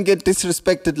and wouldn't get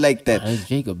disrespected like that.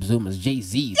 Jacob Zuma's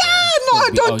Jay-Z. I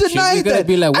don't deny that.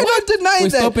 I don't deny that. We're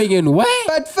stopping in where?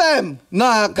 But fam, come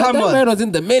on. That man was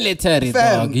in the military,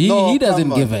 dog. He doesn't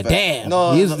give a damn.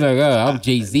 He's like, I'm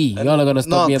Jay-Z. Y'all are going to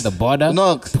stop me at the border?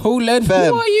 Knox. Poland, who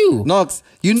are you? Knox,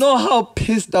 you know how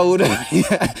pissed I would have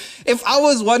if I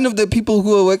was one of the people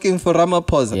who were working for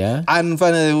Ramaphosa. Yeah. And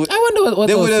I wonder what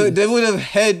they would have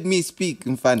heard me speak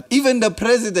in front. Even the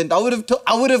president, I would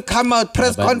have come out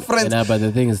press conference. But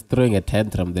the thing is, throwing a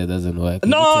tantrum there doesn't work.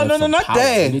 No, not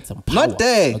there. Not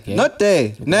there. Okay. Not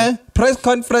there. Okay. Nah? Press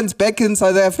conference back in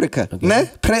South Africa. Okay. Nah?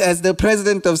 As the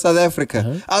president of South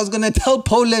Africa. I was going to tell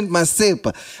Poland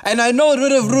Masepa. And I know it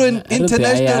would have ruined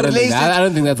international relations. I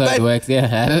don't think that's how it works.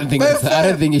 Yeah, I don't think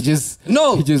it just.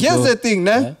 No, here's the thing,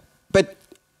 nah? Yeah. But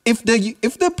if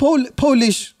the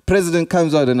Polish president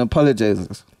comes out and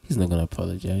apologizes, he's not gonna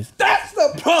apologize. That's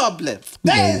the problem.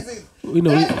 That's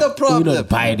the problem. We're not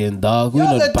Biden, dog. We're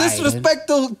not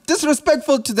Biden.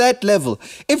 Disrespectful to that level.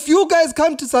 If you guys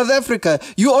come to South Africa,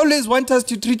 you always want us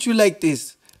to treat you like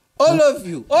this. All of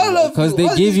you. Because they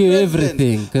give you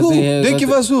everything. They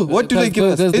give us who? What do they give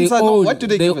us? What do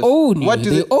they give us? What do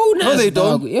they own? No, they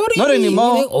don't. Not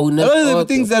anymore. A lot of the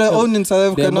things that are owned in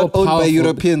South Africa are not owned by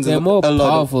Europeans. They're more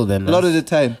powerful than us. A lot of the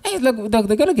time. Hey, look, they're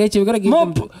going to get you. We're going to give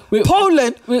them...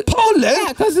 Poland? Poland?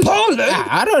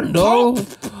 I don't know.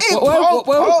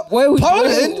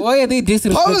 Why are they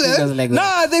disrespecting us like that?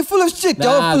 Nah, they're full of shit.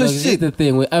 Y'all full of shit. Here's the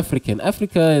thing. We're African.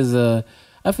 Africa is...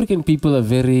 African people are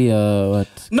very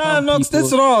Knox,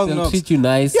 that's wrong. They'll treat you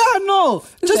nice. Yeah, no.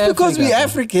 Just because we're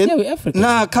African. Yeah, we're African.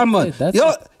 Nah, come on.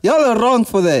 Y'all are wrong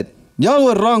for that. Y'all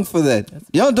were wrong for that.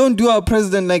 Y'all don't do our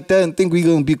president like that and think we're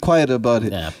going to be quiet about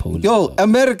it. Nah, Yo,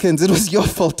 Americans, it was your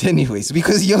fault anyways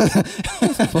because your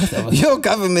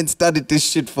government started this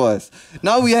shit for us.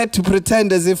 Now we had to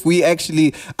pretend as if we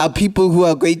actually are people who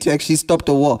are going to actually stop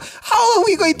the war. How are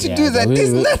we going to do that?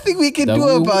 There's nothing we can do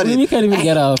about it. We can't even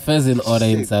get our affairs in order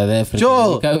in South Africa.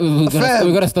 Joe,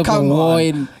 we got to stop a war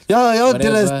in... Y'all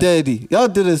did us dirty. Y'all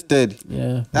did us dirty.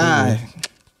 Yeah.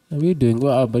 We're doing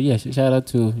well, but yeah, shout out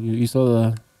to you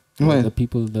saw the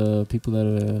people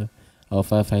that are our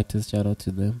firefighters. Shout out to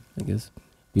them. I guess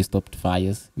we stopped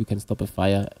fires. We can stop a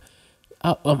fire.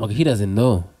 Oh my God, he doesn't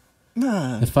know.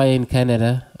 Nah. The fire in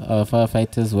Canada, our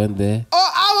firefighters went there.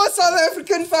 Oh, our South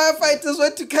African firefighters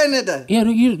went to Canada. Yeah,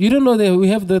 you don't know that we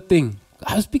have the thing.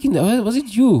 I was speaking. Was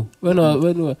it you when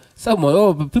someone?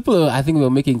 Oh, but people I think were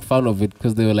making fun of it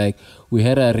because they were like, we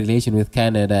had a relation with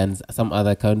Canada and some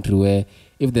other country where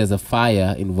if there's a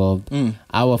fire involved,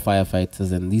 our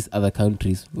firefighters and these other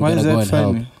countries we're gonna go and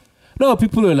help. No,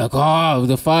 people were like, oh,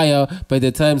 the fire. By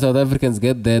the time South Africans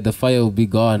get there, the fire will be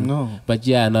gone. No, but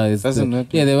yeah, no, it's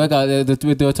they work out.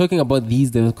 They were talking about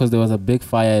these because there was a big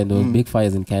fire and there was big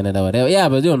fires in Canada, whatever. Yeah,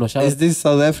 but you know, it's these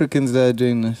South Africans that are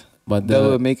doing this. But they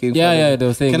were making fun. Yeah, they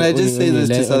were saying. Can I just say this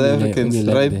to South Africans,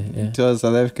 right? To our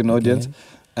South African audience.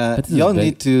 Y'all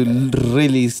need to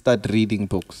really start reading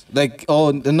books. Like,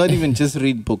 not even just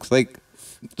read books. Like,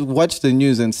 watch the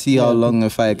news and see how long a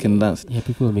fire can last. Yeah,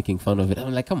 people are making fun of it.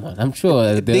 I'm like, come on. I'm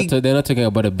sure they're not talking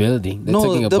about a building. They're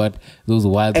talking about those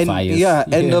wildfires. Yeah,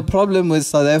 and the problem with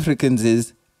South Africans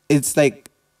is it's like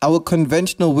our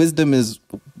conventional wisdom is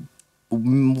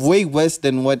way worse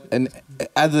than what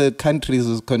other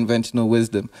countries' conventional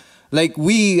wisdom. Like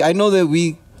I know that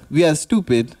we are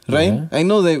stupid, right? Yeah. I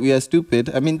know that we are stupid.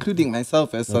 I'm including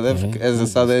myself as South African.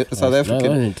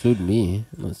 Don't include me.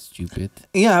 I'm not stupid.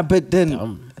 Yeah, but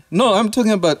then no, I'm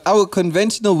talking about our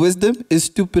conventional wisdom is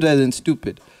stupider than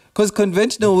stupid. Because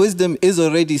conventional wisdom is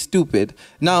already stupid.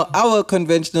 Now our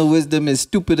conventional wisdom is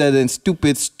stupider than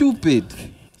stupid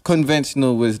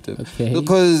conventional wisdom. Okay.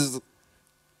 Because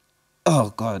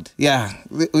oh God,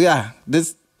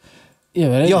 this. Yeah,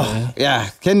 but anyway.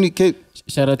 Can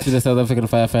shout out to the South African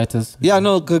firefighters. Yeah,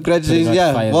 no, congratulations.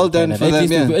 Yeah, well done for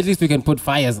them. At least we can put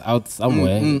fires out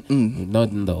somewhere, not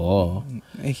in the war.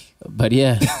 But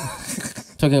yeah,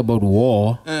 talking about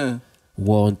war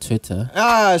on Twitter.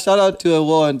 Shout out to a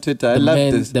war on Twitter. I love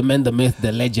this. The man, the myth,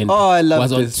 the legend. Oh, I love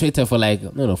was this. On Twitter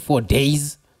for 4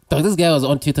 days. Dog, this guy was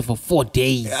on Twitter for 4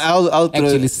 days. I'll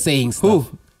actually saying stuff.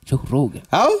 Who? Joe Rogan.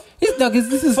 How?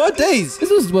 This is 4 days.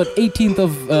 This was what 18th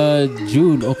of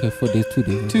June. Okay, 4 days, 2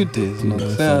 days. 2 days.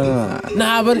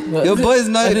 Nah, but your boy's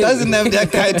not. Doesn't have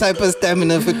that kind type of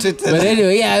stamina for Twitter. But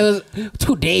anyway, yeah, it was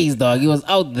 2 days, dog. He was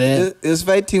out there. He was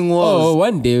fighting wars. Oh,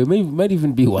 1 day. Might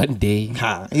even be 1 day.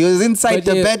 He was inside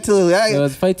the battle. He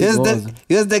was fighting wars.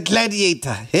 He was the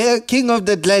gladiator. King of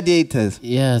the gladiators.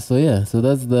 Yeah. So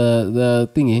that's the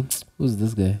thingy. Who's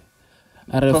this guy?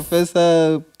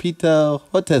 Professor Peter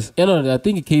Hotez. Yeah, no, I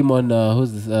think he came on.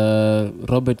 Who's this?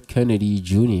 Robert Kennedy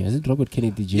Jr. Is it Robert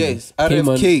Kennedy Jr.? Yes,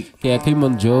 RFK. Came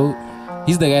on Joe.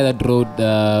 He's the guy that wrote.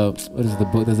 What is the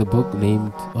book? There's a book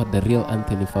named The Real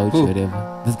Anthony Fauci. Who?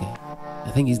 Whatever. This guy.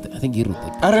 I think he wrote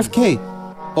that. RFK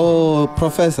or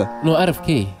Professor? No,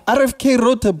 RFK. RFK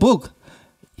wrote a book.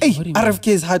 Hey, RFK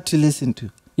is hard to listen to.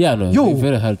 Yeah, no, it's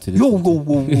very hard to listen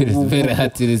to. It's very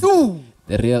hard to listen to.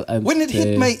 The Real Anthony. When it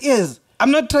hit my ears, I'm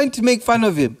not trying to make fun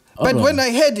of him. But when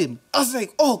I heard him, I was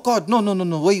like, oh God, no.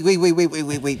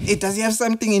 Wait. Does he have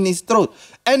something in his throat?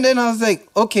 And then I was like,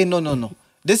 okay, no.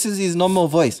 This is his normal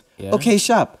voice. Yeah. Okay,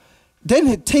 sharp. Then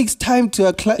it takes time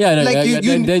to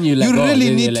you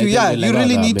really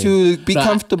need to be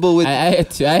comfortable with. I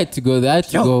had to go there.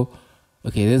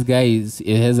 Okay, this guy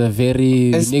has a very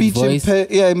unique voice.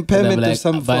 Impairment of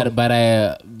some form.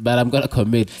 But I'm gonna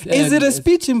commit. Is it a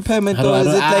speech impairment or is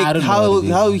it like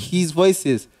how his voice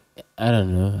is? I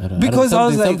don't know. Because I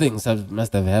was like, something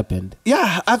must have happened.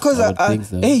 Yeah, because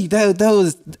that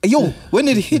was when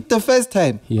it hit the first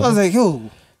time. I was like, yo.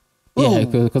 Yeah,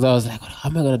 because I was like, how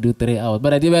am I gonna do 3 hours?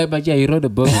 But I did. But yeah, he wrote the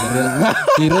book.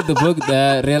 He wrote the book,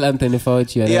 The Real Anthony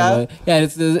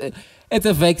Fauci. It's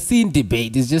a vaccine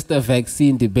debate. It's just a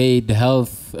vaccine debate,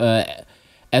 health,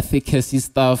 efficacy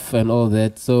stuff, and all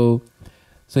that. So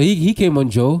he came on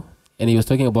Joe, and he was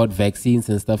talking about vaccines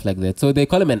and stuff like that. So they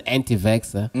call him an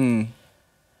anti-vaxxer.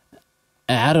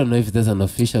 I don't know if there's an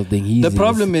official thing. The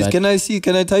problem is, can I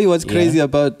tell you what's crazy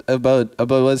about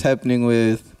what's happening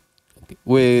with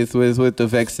the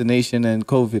vaccination and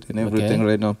COVID and everything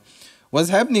right now? What's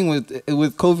happening with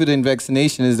COVID and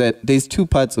vaccination is that there's 2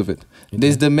 parts of it. Okay.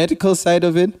 There's the medical side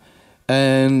of it,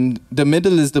 and the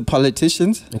middle is the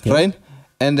politicians, right?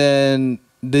 And then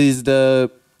there's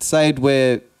the side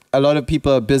where a lot of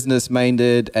people are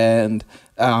business-minded and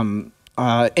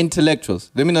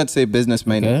intellectuals. Let me not say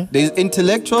business-minded. There's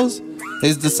intellectuals.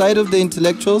 There's the side of the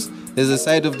intellectuals. There's a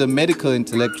side of the medical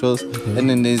intellectuals, and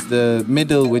then there's the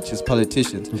middle, which is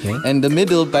politicians. And the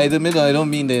middle, by the middle, I don't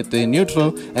mean that they're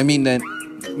neutral. I mean that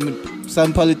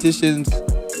some politicians,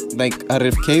 like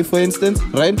RFK, for instance,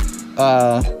 right?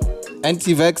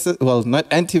 Anti-vaxxers, well, not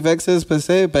anti-vaxxers per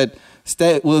se, but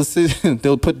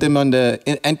they'll put them on the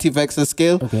anti-vaxxer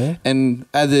scale, and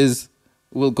others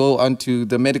will go onto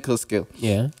the medical scale.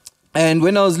 Yeah. And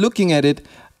when I was looking at it,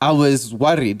 I was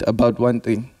worried about one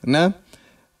thing. Nah?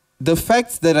 The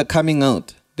facts that are coming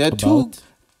out, there are two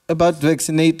about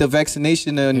the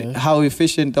vaccination and how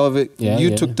efficient of it.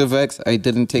 You took the vax, I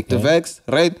didn't take the vax,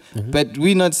 right? But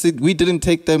we didn't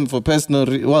take them for personal.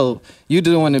 Well, you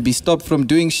didn't want to be stopped from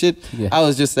doing shit. I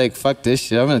was just like, fuck this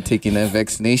shit. I'm not taking that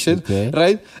vaccination,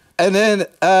 right? And then,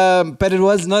 but it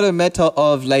was not a matter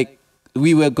of like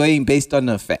we were going based on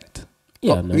a fact. It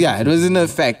wasn't a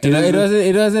fact.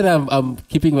 It wasn't. I'm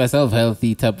keeping myself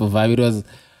healthy type of vibe. It was,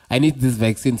 I need this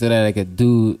vaccine so that I can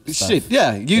do stuff. Shit.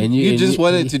 Yeah, you just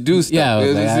wanted to do stuff. Yeah,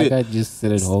 I can't just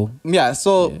sit at home. Yeah.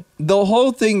 So the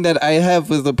whole thing that I have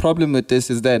with the problem with this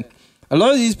is that a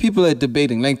lot of these people are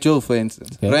debating, like Joe, for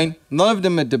instance, right? None of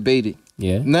them are debating.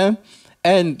 No?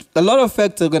 And a lot of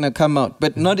facts are gonna come out,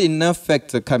 but not enough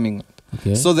facts are coming out.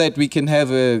 So that we can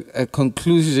have a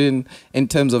conclusion in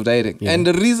terms of dating. And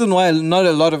the reason why not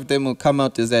a lot of them will come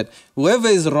out is that whoever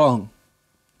is wrong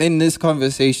in this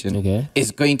conversation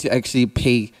is going to actually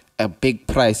pay a big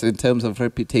price in terms of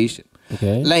reputation.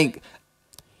 Like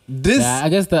this. I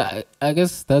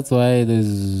guess that's why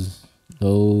there's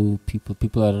no people.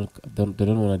 People don't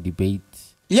want to debate.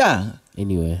 Yeah.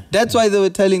 Anyway. That's why they were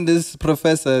telling this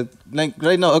professor, like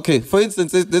right now, for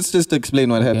instance, let's just explain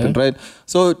what happened, right?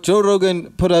 So Joe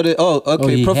Rogan put out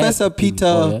Professor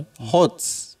Peter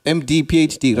Hotez, MD,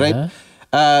 PhD, right?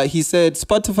 He said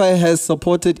Spotify has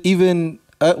supported even,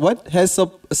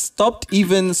 stopped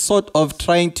even sort of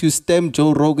trying to stem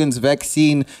Joe Rogan's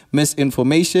vaccine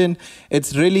misinformation.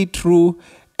 It's really true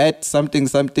at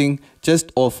something,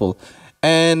 just awful.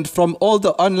 And from all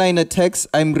the online attacks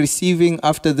I'm receiving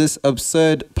after this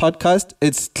absurd podcast,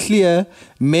 it's clear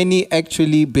many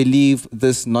actually believe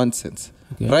this nonsense.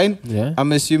 Right? Yeah.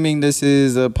 I'm assuming this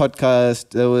is a podcast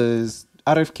that was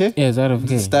RFK? Yes,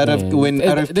 RFK. When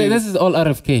RFK. This is all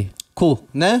RFK. Cool.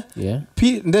 Nah? Yeah.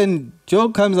 Then Joe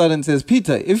comes out and says,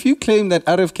 Peter, if you claim that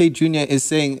RFK Jr.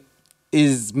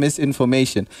 is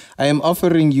misinformation, I am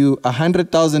offering you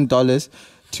 $100,000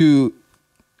 to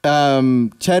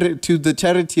the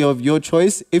charity of your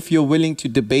choice if you're willing to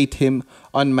debate him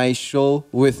on my show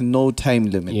with no time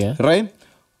limit. Right?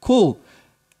 Cool.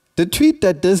 The tweet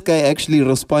that this guy actually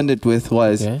responded with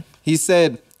was, he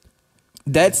said,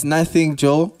 that's nothing,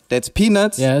 Joe. That's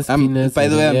peanuts. Yeah, peanuts. By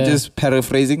the way, I'm just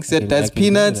paraphrasing. Said that's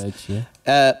peanuts.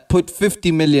 Put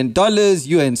 $50 million.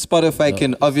 You and Spotify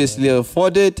can obviously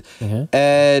afford it.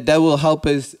 That will help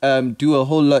us do a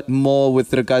whole lot more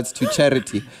with regards to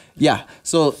charity. Yeah.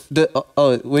 So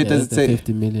where does it say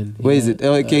 50 million? Where is it?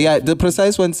 Okay, the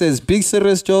precise one says, "Big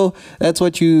serious, Joe. That's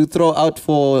what you throw out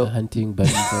for hunting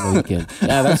buddies on the weekend."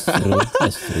 Yeah, that's true.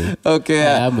 That's true.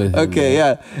 Okay,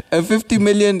 yeah. A 50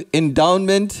 million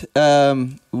endowment,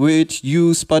 which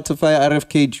you, Spotify,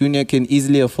 RFK Jr. can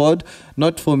easily afford.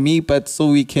 Not for me, but so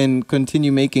we can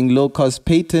continue making low-cost,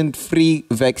 patent-free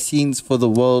vaccines for the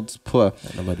world's poor. I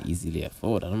don't know about easily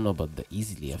afford. I don't know about the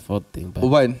easily afford thing. But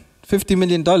what? $50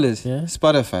 million?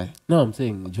 Spotify. No, I'm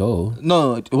saying Joe.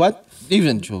 No, what?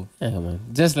 Even Joe. Yeah, come on.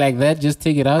 Just like that, just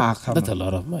take it out. That's a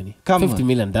lot of money. $50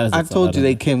 million. I told you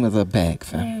they came with a bag,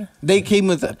 fam. They came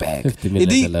with a bag. 50 million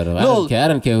is a lot of money. I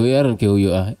don't care who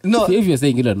you are. No. If you're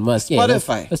saying Elon Musk,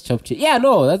 Spotify. Let's chop shit. Yeah,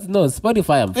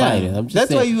 Spotify, I'm fine. I'm just that's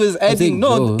saying, why he was adding.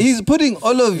 No, Joe. He's putting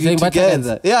all of you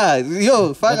together. Yeah,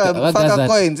 yo, fuck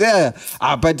coins. Yeah.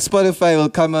 But Spotify will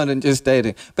come out and just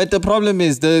dating. But the problem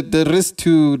is the risk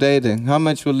to dating. How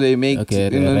much will they make? Okay,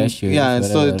 the ratio. Yeah,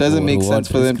 so it doesn't make sense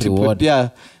for them to put. Yeah,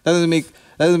 doesn't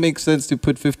make sense to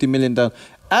put 50 million down.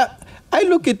 I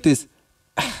look at this.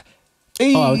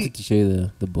 I wanted to show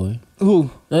you the boy. Who?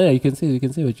 No, you can say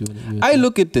what you want. I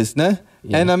look at this,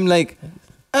 and I'm like,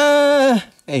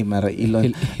 hey, Mara,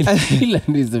 Elon.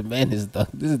 Elon is the menace, dog,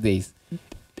 these days.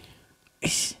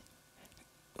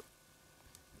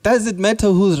 Does it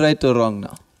matter who's right or wrong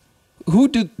now? Who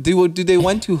do they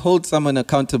want to hold someone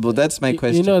accountable? That's my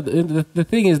question. You know, the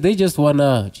thing is, they just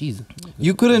wanna. Jeez,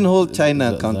 you couldn't hold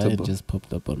China accountable. It just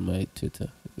popped up on my Twitter.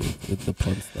 with the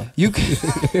porn star. You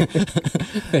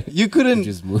couldn't.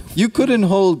 Just move. You couldn't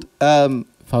hold.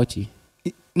 Fauci.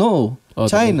 No.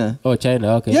 China.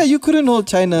 China. Okay. Yeah, you couldn't hold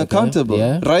China accountable,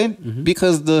 right? Mm-hmm.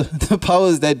 Because the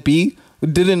powers that be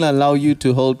didn't allow you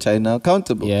to hold China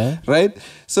accountable, right?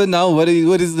 So now, what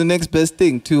is the next best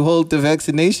thing? To hold the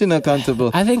vaccination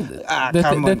accountable? I think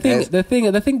the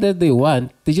thing that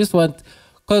they just want,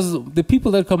 because the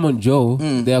people that come on Joe,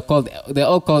 they're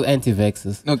all called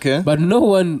anti-vaxxers. Okay, but no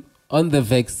one on the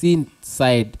vaccine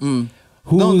side.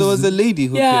 No, there was a lady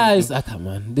who came. Come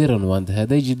on, they don't want her.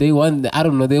 They want, I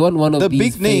don't know, they want one of the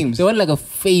these big names. They want like a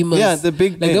famous, the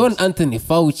big names. They want Anthony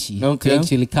Fauci to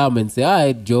actually come and say, all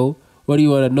right, Joe, what do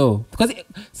you want to know? Because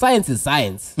science is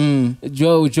science.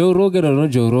 Joe Rogan or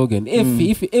not Joe Rogan.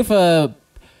 If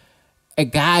a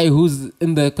guy who's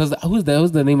in the, because who's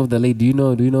the name of the lady?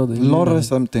 Do you know? Laura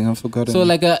something, I forgot. So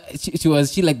like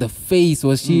was she like the face?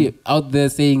 Was she out there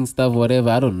saying stuff, whatever?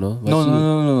 I don't know.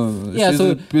 No. Yeah,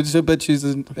 but she's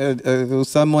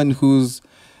someone who's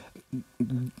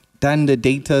done the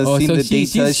data, seen the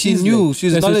data. She knew.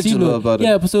 She's knowledgeable about it.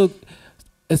 Yeah, but so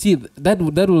see that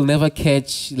will never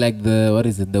catch like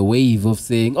the wave of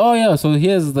saying, oh yeah, so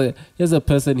here's a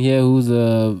person here who's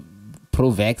a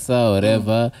pro-vaxxer or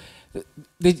whatever.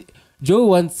 Joe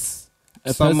wants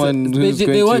someone who's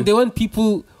they want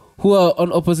people who are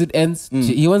on opposite ends.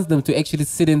 He wants them to actually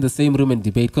sit in the same room and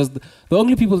debate, because the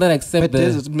only people that accept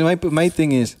my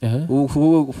thing is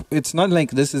it's not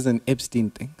like this is an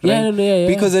Epstein thing, right? Yeah.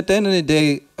 Because at the end of the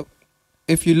day,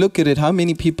 if you look at it, how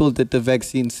many people did the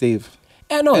vaccine save?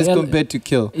 As compared to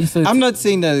kill. I'm not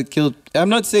saying that it killed. I'm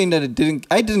not saying that it didn't.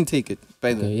 I didn't take it,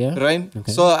 by the way, right?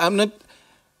 Okay. So I'm not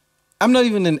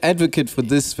even an advocate for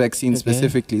this vaccine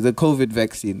specifically, the COVID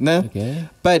vaccine. No? Okay.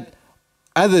 But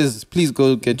others, please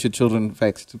go get your children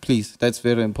vaxxed. Please. That's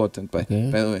very important, by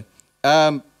the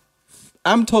way.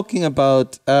 I'm talking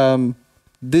about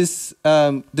this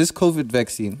COVID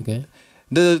vaccine. Okay.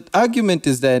 The argument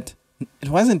is that it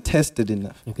wasn't tested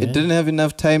enough. Okay. It didn't have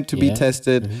enough time to be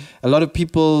tested. A lot of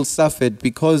people suffered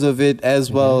because of it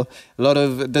as well. A lot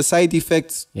of the side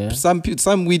effects. Some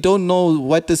we don't know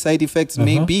what the side effects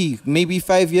may be. Maybe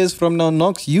 5 years from now,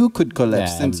 Knox, you could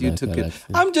collapse since you took it.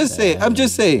 I'm just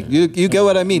saying. You get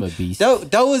what I mean?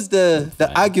 That was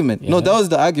the argument. No, that was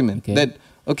the argument. That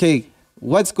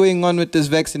what's going on with this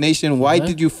vaccination? Why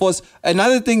did you force?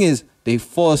 Another thing is, they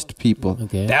forced people.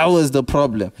 That was the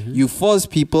problem. You forced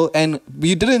people, and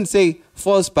you didn't say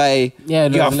forced by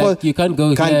you can't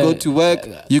go to work.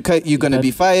 You're gonna be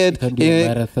fired. You can't do a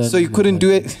marathon, so you couldn't do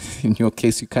it. In your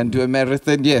case, you can't do a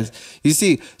marathon. Yes, you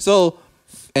see. So,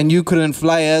 and you couldn't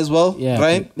fly as well,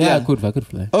 right? I could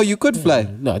fly. Oh, you could fly.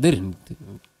 No, I didn't.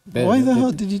 Why the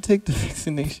hell did you take the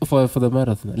vaccination? For the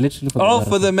marathon. Literally for the marathon.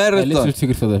 For the marathon. I literally took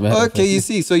it for the marathon. Okay, you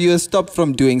see. So you were stopped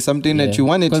from doing something that you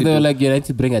wanted to do. Because they were like, you need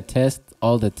to bring a test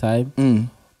all the time.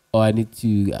 Or I need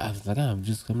to, I was like, I'm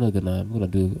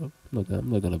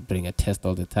not gonna bring a test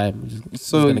all the time. I'm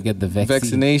just gonna get the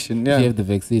vaccination. If you have the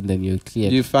vaccine, then you're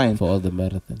cleared. You're fine for all the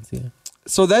marathons.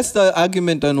 So that's the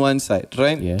argument on one side,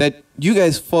 right? That you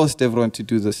guys forced everyone to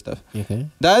do this stuff. Okay.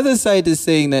 The other side is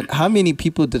saying that how many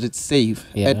people did it save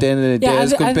at the end of the day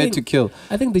as compared to kill?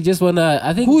 I think they just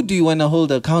wanna. Who do you wanna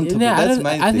hold accountable?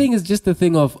 I think it's just the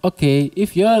thing of they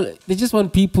just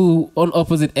want people on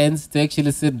opposite ends to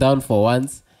actually sit down for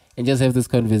once and just have this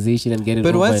conversation and get it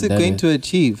over. But what's it going to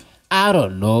achieve? I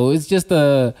don't know. It's just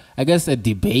a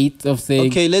debate of saying.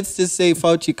 Okay, let's just say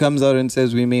Fauci comes out and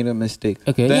says we made a mistake.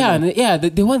 Okay, then,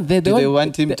 They want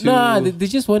him to. No, they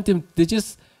just want him. They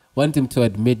just want him to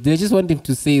admit. They just want him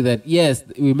to say that yes,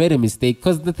 we made a mistake.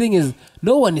 Because the thing is,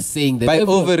 no one is saying that by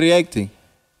overreacting.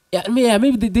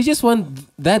 Maybe they just want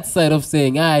that side of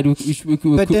saying,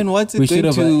 but then what's it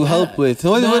going to help with?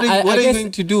 What are you going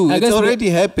to do? It's already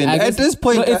happened. At this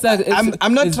point,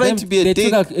 I'm not trying to be a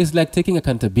dick. It's like taking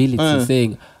accountability,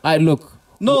 saying, look.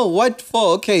 No, what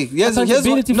for? Okay. Yes,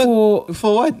 accountability for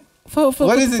what?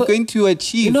 What is it going to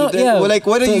achieve? What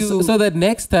are you? So that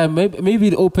next time, maybe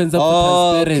it opens up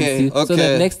the transparency. So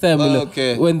that next time,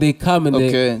 when they come and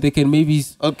they can maybe.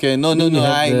 Okay, no.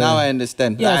 Now I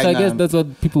understand. Yeah, so I guess that's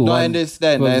what people want. I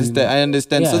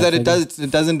understand. So that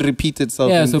it doesn't repeat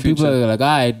itself. Yeah, so people are like,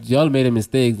 alright, y'all made a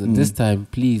mistake. This time,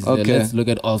 please, let's look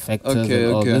at all factors.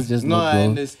 Let's just I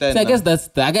understand. So I guess that's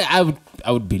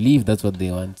I would believe that's what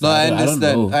they want. So I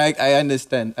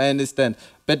understand. I understand.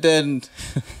 But then,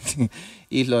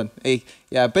 Elon,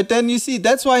 but then you see,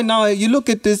 that's why now you look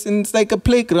at this and it's like a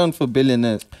playground for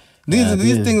billionaires.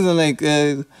 These things are like,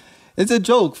 it's a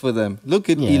joke for them. Look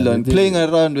at Elon playing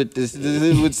around with this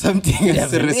with something. He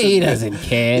doesn't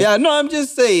care. Yeah, no, I'm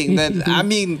just saying that,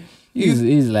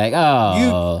 He's like,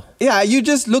 oh. You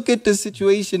just look at the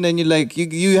situation and you're like,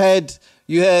 you had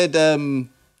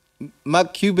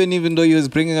Mark Cuban, even though he was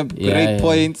bringing up great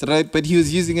points, right? But he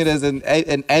was using it as an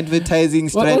advertising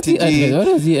strategy. What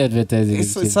was he advertising?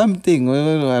 It's something. I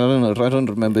don't know. I don't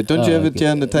remember. Don't you have it here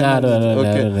on the time?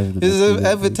 No. He's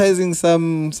advertising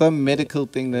some medical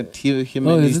thing that he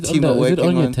and his team are working on. Is it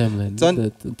on your timeline? It's on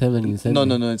the timeline you sent me?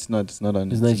 No, it's not. It's not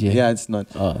on. It's not yet? Yeah, it's not.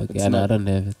 Oh, okay. I don't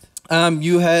have it.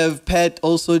 You have Pat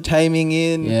also chiming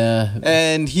in,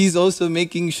 and he's also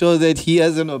making sure that he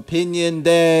has an opinion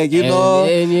there, you know.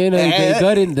 And they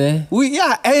got in there.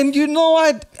 And you know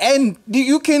what? And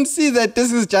you can see that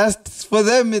this is just for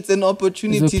them. It's an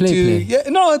opportunity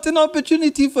it's an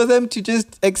opportunity for them to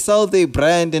just excel their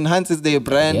brand, enhances their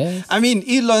brand. Yes. I mean,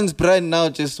 Elon's brand now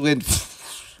just went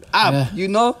up, you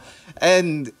know,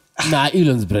 and.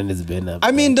 Elon's brand has been up.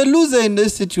 I mean, the loser in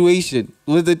this situation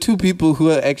were the two people who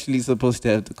are actually supposed to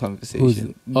have the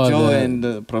conversation. Joe and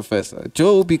the professor.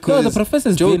 Joe, because the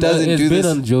professor's Joe doesn't do this.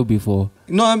 Been on Joe before.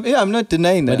 No, I'm not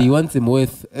denying that. But he wants him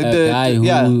with a guy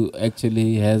who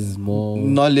actually has more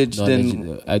knowledge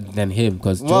than him.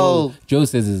 Because Joe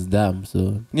says it's dumb.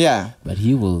 So but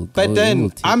he will. But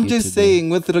then I'm just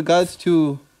saying, with regards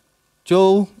to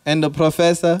Joe and the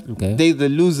professor, they're the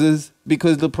losers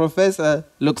because the professor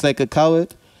looks like a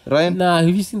coward, right? Have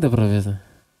you seen the professor?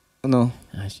 No.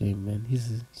 Shame, man.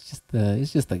 He's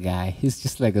just a guy. He's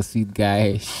just like a sweet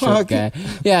guy, short guy.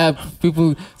 Yeah,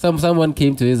 someone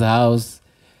came to his house.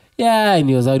 Yeah, and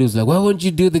he was out. He was like, "Why won't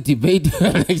you do the debate?"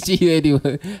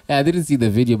 Anyway, I didn't see the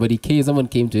video, but someone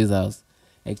came to his house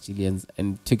actually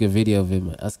and took a video of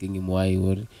him asking him why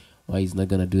he's not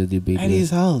gonna do the debate at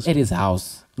his house. At his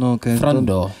house. No, okay. Front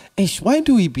door. Why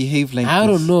do we behave like this? I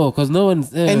don't know, because no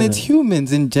one's... and it's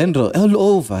humans in general, all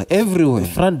over, everywhere.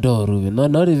 Front door, Ruben.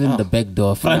 Not even the back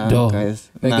door. Front door. Guys.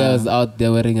 The guy was out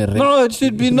there wearing a red... No, it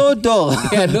should be no door.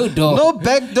 No door. No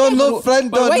back door, no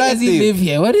front door, why nothing. Does he live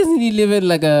here? Why doesn't he live in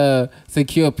like a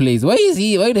secure place? Why does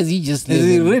he just live Is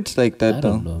he rich like that, I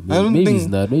don't know. Maybe he's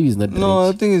not. Maybe he's not rich. No,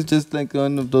 I think it's just like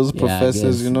one of those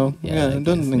professors, you know? I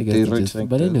don't think they're rich like that.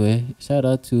 But anyway, shout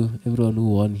out to everyone who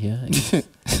won here.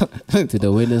 To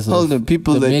the winners of all the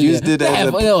people that used it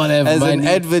as an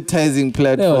advertising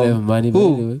platform. They all have money.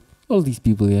 Who? Anyway, all these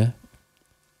people,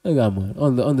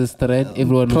 on the thread,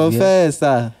 everyone.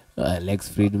 Professor. Lex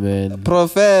Friedman.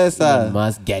 Professor.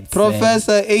 Must get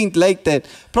Professor ain't like that.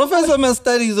 Professor must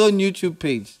start his own YouTube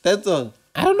page. That's all.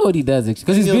 I don't know what he does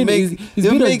actually, because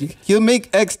he'll make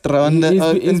extra on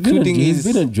including he's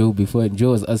been on Joe before, and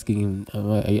Joe was asking him,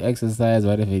 "Are you exercise,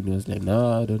 whatever?" And he was like,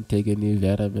 "No, I don't take any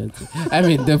vitamins." I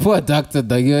mean, the poor doctor,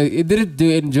 he didn't do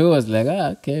it, and Joe was like,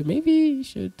 "Okay, maybe you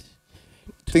should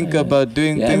think about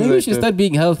doing things maybe like you should start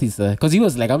being healthy, sir." Because he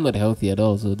was like, "I'm not healthy at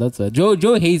all," so that's why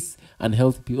Joe hates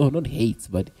unhealthy people. Oh, not hates,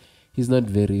 but he's not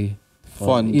very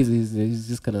fond. He's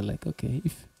just kind of like, okay.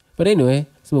 But anyway,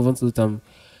 let's move on to some.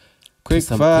 Quick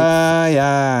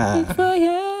fire.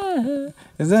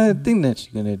 Is that a thing that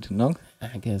you're gonna do, no?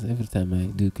 I guess every time I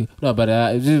do. No, but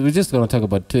we're just gonna talk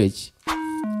about Twitch.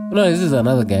 No, this is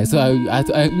another guy. So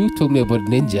you told me about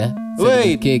Ninja.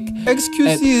 Wait,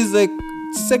 XQC is like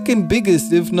second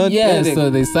biggest, if not. Yeah, so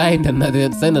they signed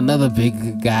another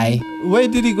big guy. Where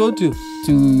did he go to?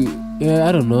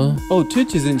 I don't know. Oh,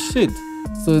 Twitch is in shit.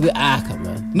 So come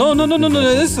on. No.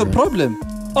 This is a problem.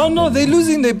 Oh no, they're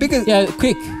losing their biggest. Yeah,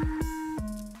 quick.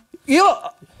 Yo,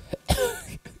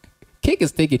 Kick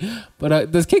is taking,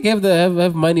 but does Kick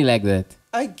have money like that?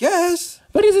 I guess.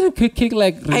 But isn't Kick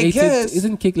like related?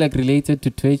 Isn't Kick like related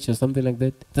to Twitch or something like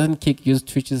that? Doesn't Kick use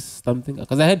Twitch's something?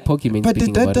 Because I had Pokemon. But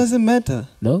that doesn't matter.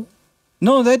 No.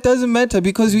 No, that doesn't matter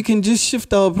because we can just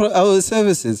shift our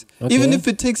services. Okay. Even if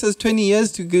it takes us 20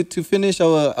 years to finish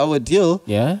our deal.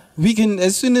 Yeah. We can,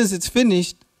 as soon as it's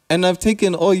finished and I've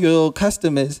taken all your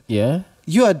customers. Yeah.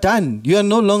 You are done. You are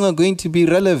no longer going to be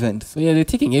relevant. So yeah, they're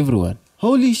taking everyone.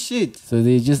 Holy shit. So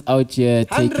they're just out here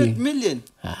taking 100 million.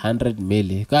 100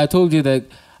 million. I told you that,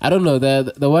 I don't know,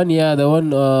 the one,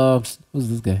 who's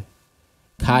this guy?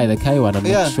 The Kai one, I'm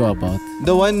not sure about.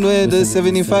 The one where the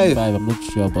 75. I'm not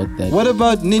sure about that. What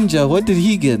about Ninja? What did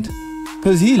he get?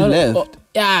 Because he left.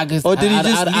 Or did he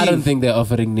just leave? I don't think they're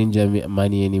offering Ninja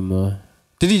money anymore.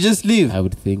 Did he just leave? I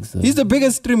would think so. He's the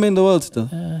biggest streamer in the world still.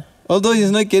 Although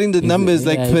he's not getting the numbers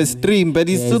per stream, but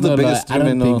he's still the biggest streamer. I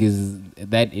don't think he's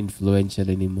that influential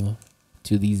anymore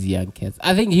to these young cats.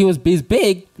 I think he's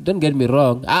big. Don't get me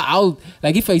wrong. I'll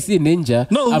like if I see Ninja.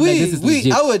 No,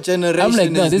 our generation. I'm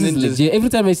like, no, this is legit. Every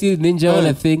time I see Ninja on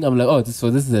a thing, I'm like, oh, this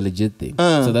is a legit thing.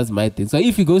 So that's my thing. So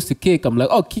if he goes to Kick, I'm like,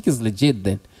 oh, Kick is legit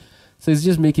then. So he's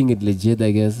just making it legit, I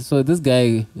guess. So this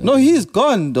guy. No, he's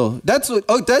gone though. That's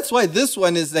why this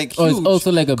one is like huge. It's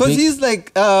also like a because he's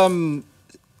like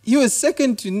he was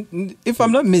second to, if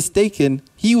I'm not mistaken,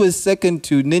 he was second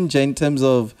to Ninja in terms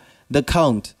of the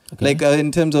count. Okay. Like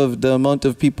in terms of the amount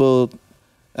of people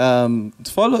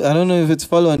follow. I don't know if it's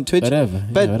follow on Twitch. Whatever.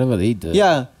 But yeah, whatever they do.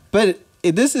 Yeah, but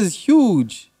this is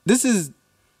huge. This is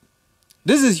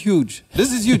huge.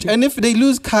 This is huge. And if they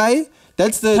lose Kai,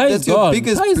 that's your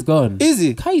biggest. Kai is gone. Is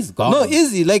he? Kai is gone. No,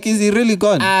 is he? Like, is he really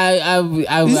gone?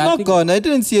 He's not gone. I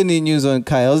didn't see any news on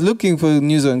Kai. I was looking for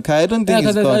news on Kai. I don't think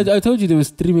he's gone. I told you they were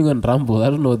streaming on Rumble.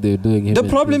 I don't know what they're doing. The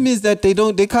problem is that they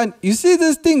can't. You see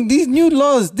this thing? These new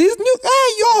laws. Hey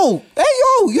yo.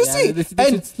 You see? They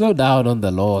should slow down on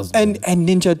the laws. And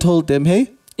Ninja told them,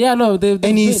 hey. Yeah, no.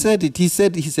 And he said it. He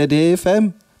said, hey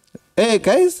fam. Hey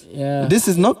guys, this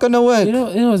is not gonna work. You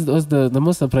know what's the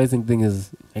most surprising thing is,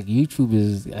 like, YouTube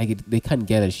is like, they can't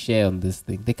get a share on this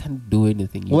thing. They can't do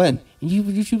anything.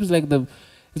 YouTube is like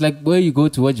it's like where you go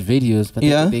to watch videos, but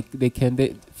they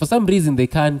for some reason they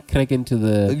can't crack into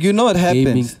the what happens?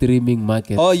 Gaming streaming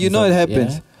market. Oh, what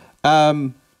happens? Yeah?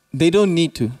 They don't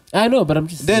need to. I know, but I'm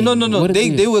just saying. No.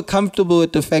 They were comfortable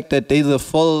with the fact that they're the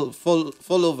fall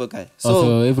over guy.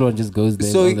 So everyone just goes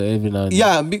there every now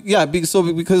and then.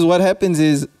 Because what happens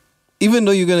is, even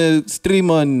though you're gonna stream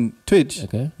on Twitch,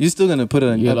 you're still gonna put it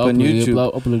on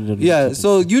YouTube. Upload it on YouTube.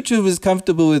 So YouTube is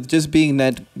comfortable with just being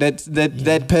that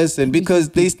person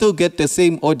because they still get the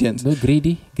same audience. No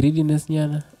greediness,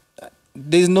 Nyana.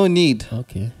 There's no need.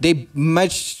 Okay. They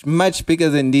much bigger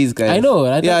than these guys. I know.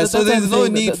 So there's no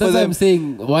need for them. That's what I'm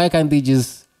saying. Why can't they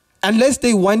just? Unless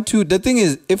they want to. The thing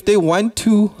is, if they want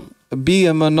to be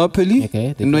a monopoly,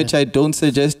 in which I don't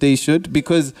suggest they should,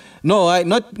 because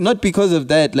not because of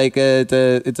that. Like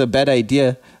it's a bad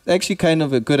idea. It's actually kind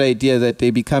of a good idea that they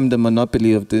become the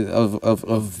monopoly of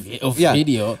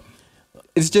video.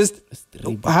 It's just,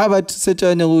 how about such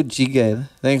a little jigger?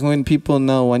 Like when people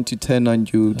now want to turn on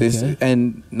you,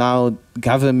 and now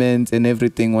government and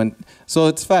everything want. So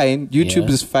it's fine. YouTube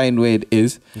is fine where it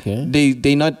is. Okay.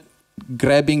 They not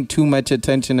grabbing too much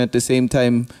attention at the same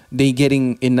time. They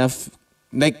getting enough.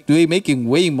 Like they're making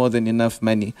way more than enough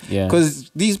money. Yeah.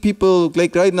 Because these people,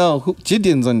 like right now,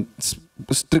 Gideon's on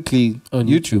strictly on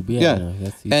YouTube. Yeah.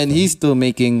 And he's still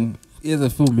making. He has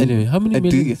a full million. How many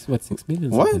millions? 6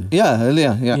 million? What?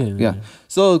 Yeah.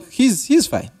 So he's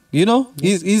fine.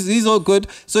 He's all good.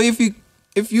 So if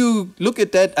you look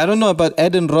at that, I don't know about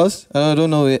Adam Ross. I don't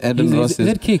know where Adam Ross is. Is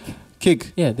that Kick?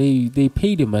 Kick. Yeah, they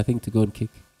paid him, I think, to go on Kick.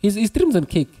 He streams on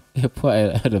Kick. Poor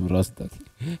Adam Ross, dog.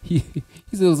 He's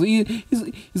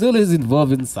always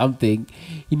involved in something.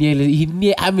 I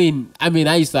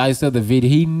saw the video.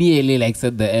 He nearly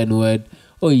said the N-word.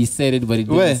 Oh, he said it, but he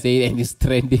didn't say it, and he's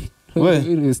trending.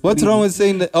 What's wrong with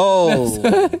saying that?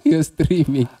 Oh, you're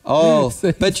streaming. Oh,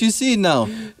 but you see now.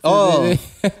 Oh,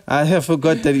 I have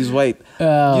forgot that he's white.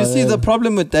 You see, the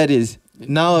problem with that is,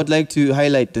 now I'd like to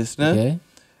highlight this. Okay.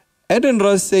 Eden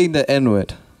Ross saying the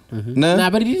N-word. Nah,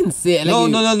 but he didn't say it.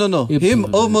 No. Him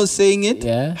almost saying it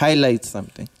highlights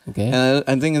something. Okay. And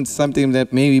I think it's something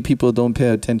that maybe people don't pay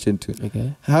attention to.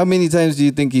 Okay. How many times do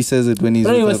you think he says it when he's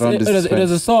around his friends? It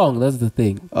was a song. That's the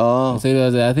thing. Oh. So he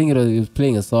was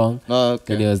playing a song. Oh,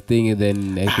 okay. And he was thinking,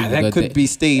 then I think that could be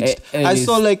staged. I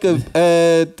saw like a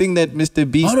thing that Mr.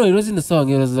 Beast. Oh no, it wasn't the song.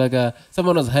 It was like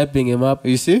someone was hyping him up.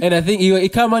 You see? And I think he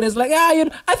come out. It's like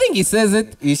I think he says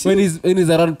it when he's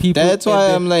around people. That's why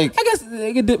I'm like. I guess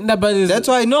that's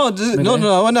why no.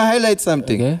 I want to highlight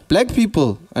something. Okay. Black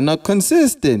people are not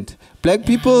consistent. Black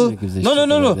people,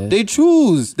 no. They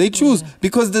choose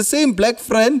because the same black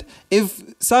friend, if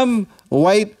some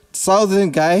white southern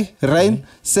guy,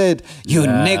 said, "You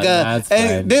nigger,"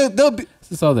 and they'll be.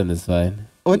 Southern is fine.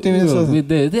 What do you mean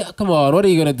southern? Come on, what are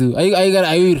you gonna do?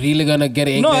 Are you really gonna get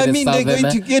angry? No, I mean they're going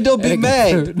to. They'll be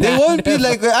mad. They won't be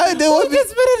like. They won't be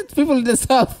mad at people in the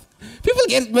south. People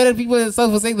get mad at people in the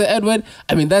south for saying the N-word.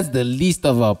 I mean, that's the least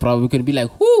of our problem. We can be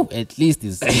like, whoo, at least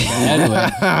it's the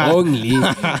N-word only.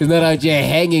 It's not out here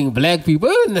hanging black people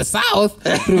in the south.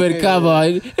 Come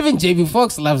on. Even Jamie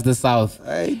Foxx loves the south.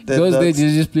 Those days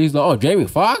you just play, Jamie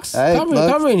Foxx?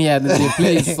 Come in here. They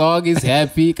play a song, he's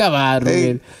happy. Come on,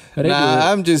 man. Anyway.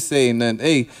 I'm just saying that.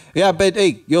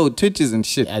 Twitch isn't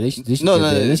shit. Yeah, they should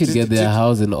get their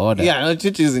house in order. Yeah,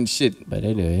 Twitch isn't shit. But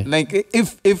anyway. Like,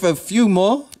 if a few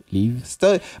more leave.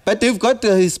 But they've got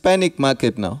the Hispanic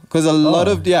market now. Because a lot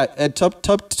of, top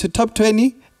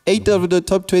 20, 8 of the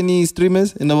top 20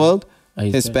 streamers in the world,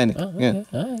 Hispanic. Oh, okay.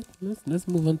 Yeah. All right. Let's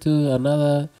move on to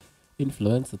another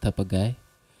influencer type of guy.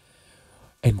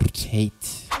 Andrew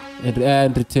Tate.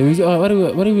 Andrew Tate. What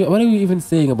are we even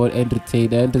saying about Andrew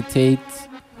Tate? Andrew Tate.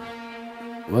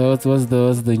 What's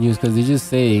the news? Because he's just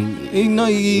saying.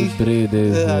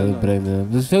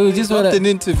 So we just want an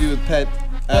interview with Pat.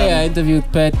 Interview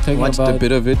with Pat. Watched a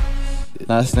bit of it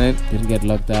last night. Didn't get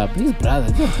locked up. His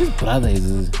brother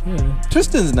is.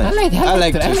 Tristan's nice. I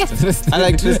like Tristan. I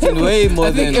like Tristan way more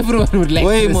I think than everyone would like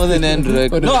way Tristan. more than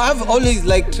Andrew. No, I've always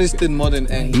liked Tristan more than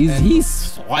Andrew.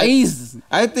 He's wise.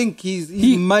 I think he's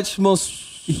much more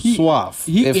suave.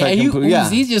 He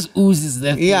just oozes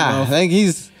that. Yeah, like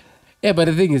he's. Yeah, but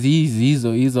the thing is, he's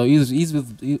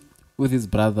with his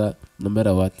brother no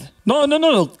matter what.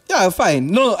 No. Yeah, fine.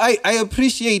 No, I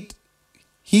appreciate.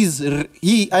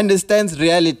 He understands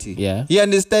reality. Yeah. He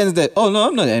understands that. Oh no,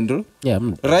 I'm not Andrew. Yeah, I'm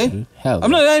not right. Andrew. Hell,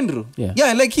 I'm not Andrew. Yeah.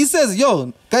 Yeah, like he says,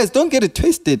 yo, guys, don't get it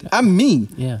twisted. I'm me.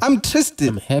 Yeah. I'm Tristan.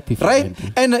 I'm happy for right. Andrew.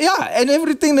 And and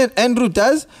everything that Andrew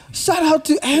does, shout out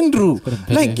to Andrew.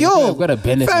 Like yo,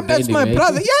 fam, that's my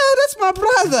brother. Yeah, that's my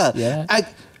brother. Yeah.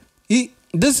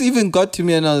 This even got to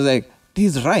me, and I was like,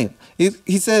 he's right.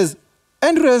 He says.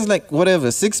 Andrew has like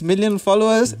whatever 6 million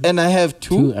followers, and I have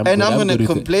 2, and I'm gonna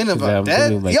complain about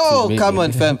that. Yo, come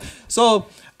on, fam. So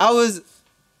I was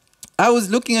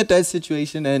looking at that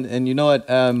situation, and you know what?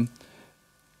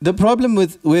 The problem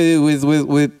with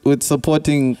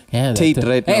supporting Tate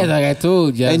right now. Hey, like I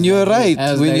told you, and you're right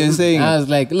when you're saying. I was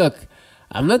like, look,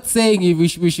 I'm not saying we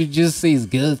should just say he's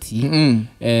guilty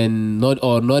and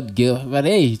not guilty, but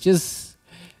hey, just.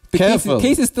 The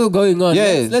case is still going on.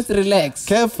 Yes. Let's relax.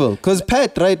 Careful. Because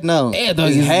Pat right now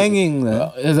is hanging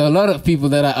there. There's a lot of people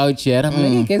that are out here. And I'm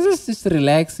like, hey, guys, just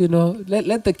relax, you know.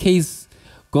 Let the case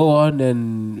go on.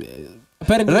 And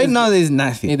apparently right now, there's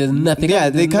nothing. Yeah, there's nothing. Yeah,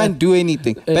 they can't do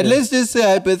anything. But let's just say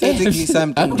hypothetically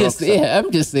something. I'm just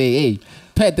saying, hey,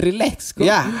 Pat, relax.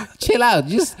 Chill out.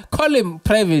 Just call him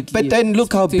privately. But then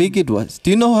look how big it was.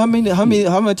 Do you know how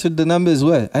much the numbers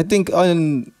were? I think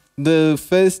on the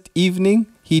first evening,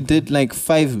 he did like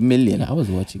 5 million. Yeah, I was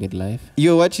watching it live. You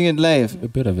were watching it live? A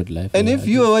bit of it live. And if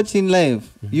you were watching live,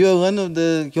 you were one of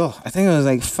the... I think it was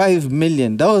like 5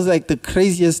 million. That was like the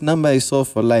craziest number I saw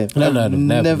for live. No,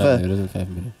 never. It wasn't 5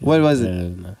 million. What was it?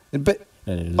 No. But,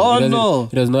 It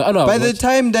was not. By the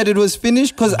time that it was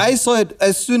finished, because I saw it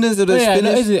as soon as it was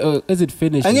finished. Is it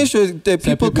finished? I'm sure the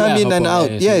people come in and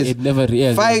out. Yes. It never.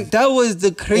 That was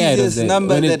the craziest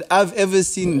number that I've ever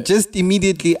seen just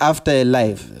immediately after a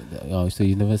live. Oh, so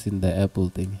you've never seen the Apple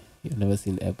thing? You've never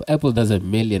seen Apple? Apple does 1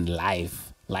 million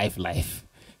live.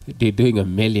 They're doing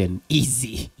 1 million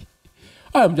easy.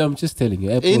 I'm just telling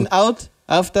you. Apple, in, out,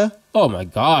 after. Oh my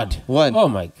God! What? Oh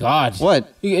my God!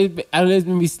 What? Let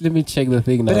me check the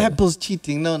thing now. But Apple's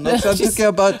cheating. No. I'm talking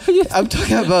about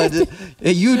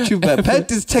a YouTuber. Pat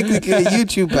is technically a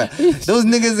YouTuber. Those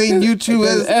niggas ain't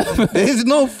YouTubers. There's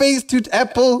no face to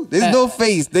Apple. There's no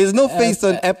face. There's no face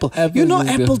on Apple. You know,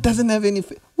 Apple doesn't have any.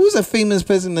 Who's a famous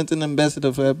person that's an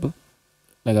ambassador for Apple?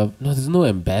 No, there's no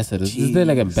ambassadors. Is there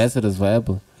like ambassadors for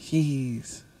Apple?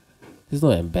 Jeez. There's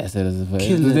no ambassadors for Apple.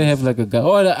 Do they have like a guy?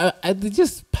 Oh, they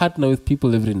just partner with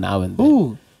people every now and then.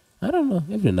 Ooh. I don't know.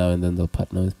 Every now and then they'll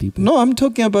partner with people. No, I'm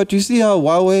talking about, you see how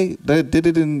Huawei, they did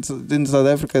it in South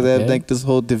Africa. They have like this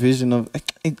whole division of...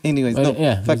 Anyways,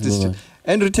 fuck this shit.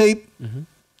 Andrew Tate,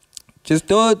 just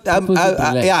don't... calm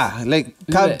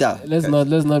down.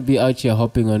 Let's not be out here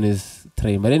hopping on his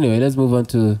train. But anyway, let's move on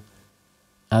to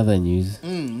other news.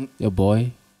 Your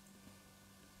boy.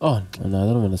 Oh, no, I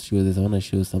don't want to show this. I want to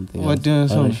show something else.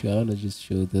 I want to just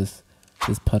show this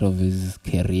part of his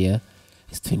career.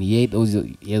 He's 28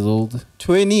 years old.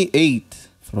 28.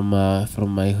 From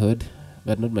my hood.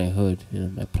 But not my hood,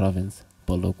 my province.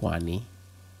 Polokwane.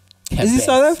 Is he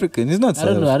South African? He's not South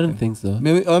African. I don't think so.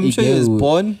 Maybe, I'm sure he was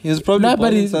born. He was probably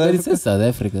born in South Africa. But it says South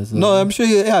Africa. So. No, I'm sure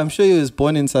he was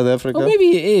born in South Africa. Or maybe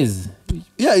he is.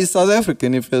 Yeah, he's South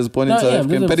African if he was born in South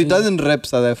Africa. But he doesn't rep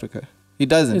South Africa. He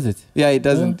doesn't. Is it? Yeah, he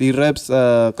doesn't. He reps...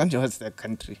 what's that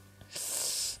country?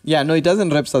 Yeah, no, he doesn't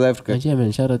rep South Africa. Yeah,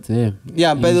 man, shout out to him.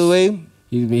 Yeah, by the way...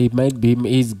 He might be...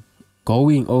 He's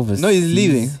going overseas. No, he's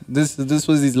leaving. This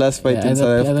was his last fight in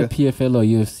South Africa. Either PFL or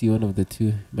UFC, one of the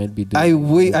two. Might be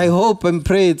doing I hope and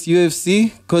pray it's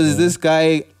UFC, because this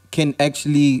guy can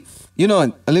actually... You know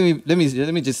what? Let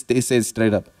me just say it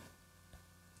straight up.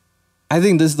 I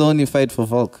think this is the only fight for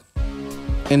Volk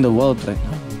in the world right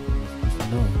now.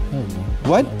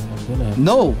 What?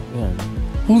 No. Yeah.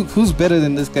 Who's better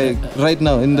than this guy right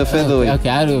now in the featherweight? Okay,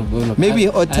 I don't. Maybe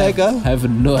Ortega. I have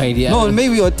no idea. No,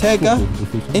 maybe Ortega.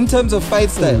 In terms of fight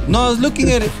style. No, I was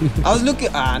looking at it.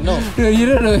 No. You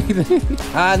don't know.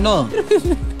 No.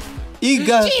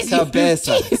 Igeu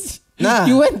Kabesa. Nah.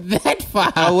 You went that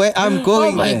far. I'm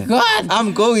going there. Oh my God.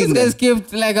 I'm going there. This guy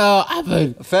skipped like a...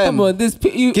 Fam, come on,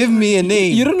 give me a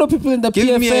name. You don't know people in the Give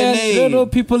PFL. me a name. You don't know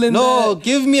people in No,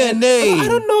 give me a name. I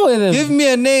don't know them. Give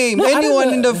me a name. No, I don't anyone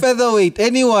know. in the featherweight.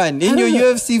 Anyone. In your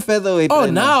UFC featherweight. Oh,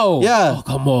 right now? Yeah. Oh,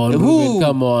 come on. Who? Ruben,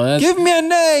 come on. Give me a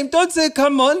name. Don't say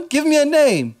come on. Give me a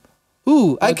name.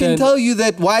 Who? I can tell you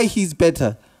that why he's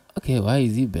better. Okay, why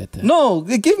is he better? No,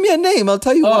 give me a name. I'll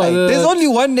tell you why. There's only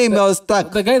one name I was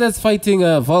stuck. The guy that's fighting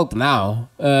Volk now.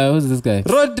 Who's this guy?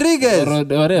 Rodriguez.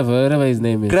 Whatever his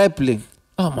name is. Grappling.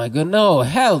 Oh my God, no.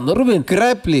 Hell no, Ruben.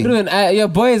 Grappling. Ruben, your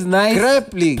boy is nice.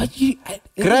 Grappling. But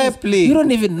Grappling. You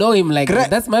don't even know him like that.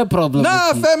 That's my problem.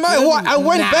 Nah, fam. I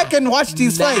went back and watched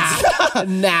his fights.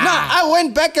 Nah. I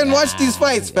went back and watched his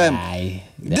fights, fam.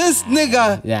 This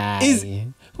nigga is...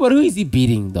 But who is he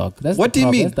beating, dog? That's what do you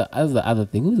mean? That's the other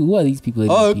thing. Who are these people?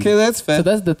 Oh, okay, that's fair. So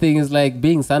that's the thing. Is like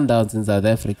being Sundowns in South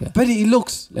Africa. But he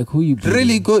looks like who you beating?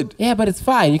 Really good. Yeah, but it's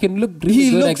fine. You can look really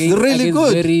he good. Looks really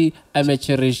good. Very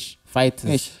amateurish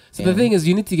fighters. So the thing is,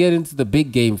 you need to get into the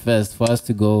big game first for us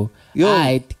to go.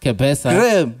 Alright,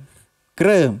 Kabesa.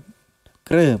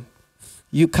 Graham,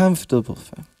 you comfortable,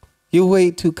 fam. You're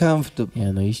way too comfortable.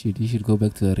 Yeah, no, you should go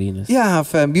back to arenas. Yeah,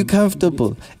 fam, you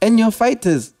comfortable. And your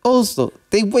fighters also,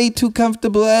 they way too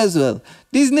comfortable as well.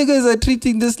 These niggas are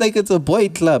treating this like it's a boy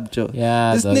club, Joe.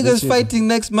 Yeah, this nigga's fighting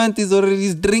next month.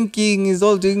 He's drinking. He's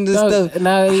all doing this stuff.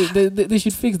 Now they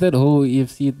should fix that whole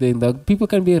EFC thing, dog. People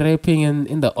can be rapping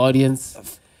in the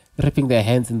audience. Ripping their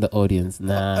hands in the audience.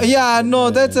 Nah. Yeah, no,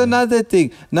 that's another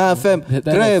thing. Nah, fam.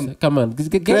 Graham. Come on.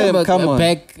 Graham, come on.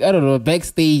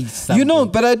 Backstage. Something. You know,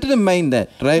 but I didn't mind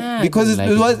that, right? Nah, because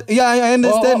it was. Yeah, I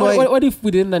understand why. What if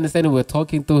we didn't understand and we were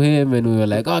talking to him and we were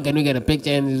like, oh, can we get a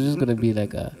picture? And it's just going to be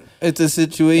like a... It's a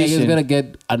situation. He's going to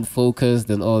get unfocused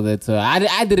and all that. So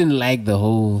I didn't like the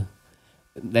whole...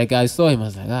 Like, I saw him. I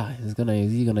was like,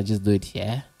 is he going to just do it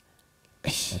here?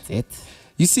 That's it.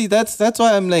 You see, that's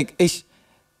why I'm like...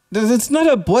 It's not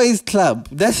a boys' club.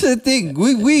 That's the thing.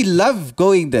 We love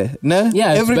going there. No?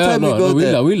 Yeah. Every time we go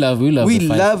there. We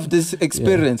love this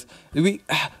experience. Yeah.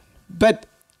 But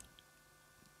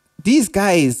these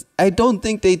guys, I don't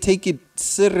think they take it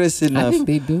serious enough. I think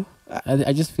they do.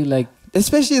 I just feel like...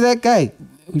 Especially that guy.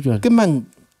 Which one? Come on.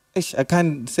 I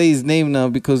can't say his name now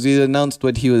because he announced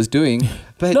what he was doing.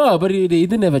 But no, but he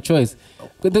didn't have a choice.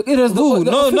 It was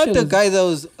not the guy that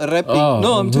was rapping.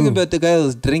 No, I'm talking about the guy that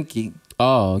was drinking.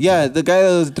 Oh, okay. Yeah, the guy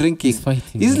that was drinking. He's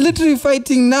fighting. He's literally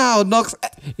fighting now, Knox.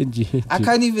 I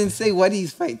can't even say what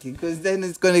he's fighting because then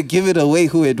it's going to give it away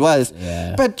who it was.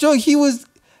 Yeah. But Joe, he was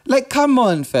like, come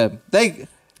on, fam. Like,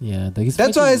 yeah, that's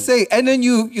what I say. And then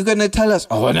you're going to tell us,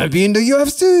 I want to be in the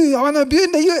UFC. I want to be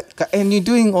in the UFC. And you're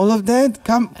doing all of that?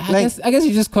 I guess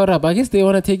you just caught up. I guess they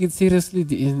want to take it seriously.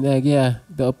 The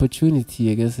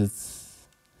opportunity, I guess it's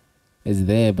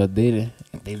there, but they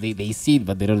see it,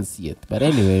 but they don't see it. But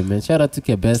anyway, man, shout out to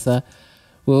Kabesa.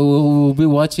 We'll be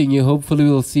watching you. Hopefully,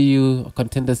 we'll see you a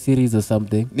contender series or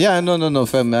something. Yeah, no,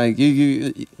 fam. Like,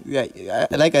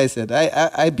 like I said,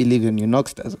 I believe in you.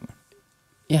 Knox doesn't.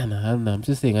 Yeah, no, I'm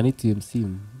just saying I need to see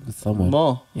him with someone.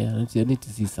 More. Yeah, I need to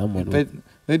see someone. But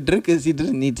with Drinkers, he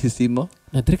didn't need to see more.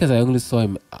 No, Drinkers, I only saw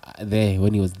him there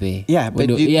when he was there. Yeah, but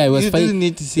you didn't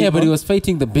need to see more. But he was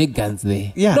fighting the big guns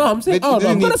there. Yeah. No, I'm saying, I'm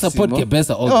going to support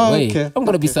Kabesa all the way. Okay. I'm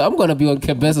going to be on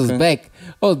Kabesa's back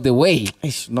all the way.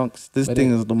 Knox, this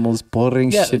thing is the most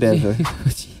boring shit ever.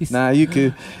 Nah, you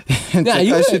could.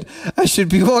 I should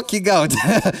be walking out.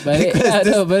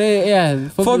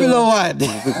 Formula One.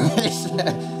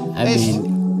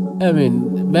 I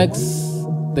mean, Max.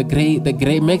 The great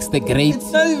Max the Great.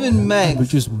 It's not even Max. We're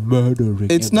just murdering.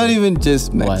 It's not even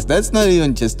just Max. What? That's not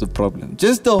even just the problem.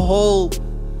 Just the whole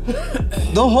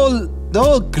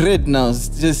grid now is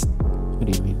just. What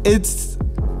do you mean?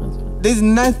 There's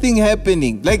nothing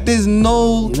happening. Like there's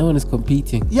no. No one is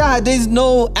competing. Yeah, there's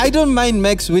no. I don't mind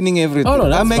Max winning everything. Oh no,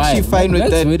 that's I'm actually fine with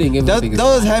that. Winning everything that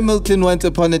was Hamilton once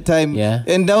upon a time. Yeah.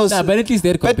 And that was. Nah, but at least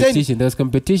there was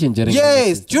competition during.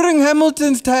 Yes, during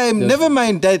Hamilton's time. Never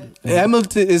mind that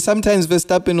Hamilton. Sometimes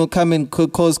Verstappen will come and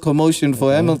cause commotion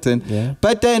for Hamilton. Yeah.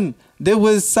 But then there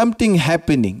was something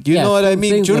happening. You know what I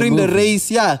mean? During the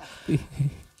race, yeah.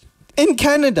 In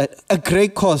Canada, a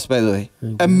great course, by the way.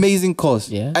 Okay. Amazing course.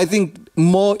 Yeah. I think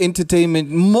more entertainment,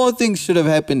 more things should have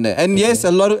happened there. And yes,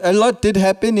 a lot did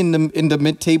happen in the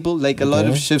mid-table. Like a lot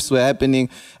of shifts were happening.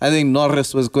 I think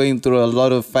Norris was going through a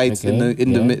lot of fights in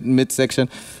the mid-section.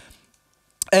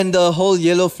 And the whole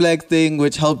yellow flag thing,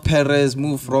 which helped Perez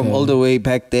move from all the way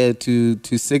back there to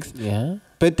 6th. Yeah.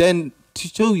 But then to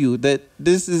show you that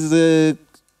this is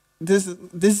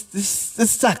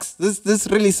this sucks. This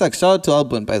really sucks. Shout out to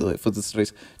Albon, by the way, for this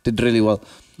race. Did really well.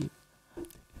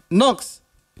 Knox.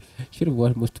 Should have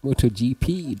watched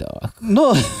MotoGP, dog.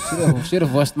 No. Should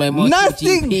have watched my MotoGP.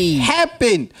 Nothing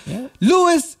happened. Yeah.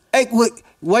 Lewis,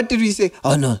 what did we say?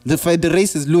 Oh no, the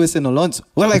race is Lewis and Alonso.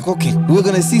 We're like, okay, we're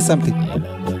gonna see something. Yeah,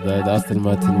 no, the Aston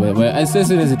Martin. As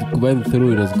soon as it went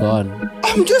through, it was gone.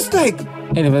 I'm just like.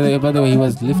 And by the way, he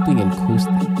was lifting and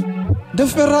coasting. The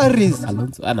Ferraris.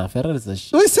 Alonso, Ferraris are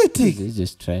shit. We're sitting. It's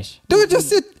just trash. They were just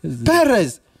sit.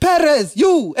 Perez,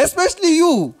 you, especially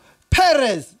you,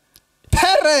 Perez.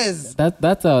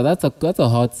 That's a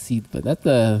hot seat, but that's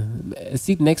a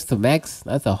seat next to Max.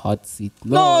 That's a hot seat.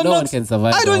 No one can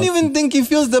survive. I don't even think he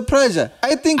feels the pressure.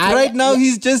 I think right now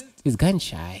he's gun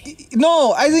shy.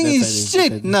 No, I think he's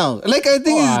shit now. Like I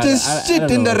think he's just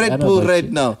shit in the Red Bull right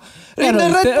now. In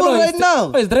the Red Bull right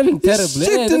now. He's driving terribly.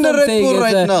 Shit in the Red Bull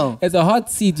right now. It's a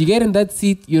hot seat. You get in that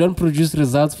seat, you don't produce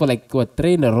results for like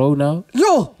 3 in a row now.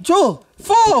 Joe,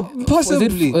 4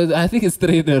 possibly. I think it's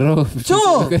 3 in a row.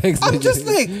 Joe, I'm just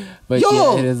like, but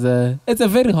yeah, it's a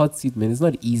very hot seat, man. It's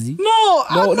not easy.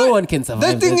 No one can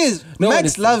survive. The thing is,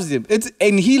 Max loves him.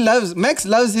 Max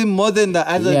loves him more than the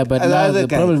other. Yeah, but now the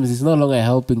problem is he's no longer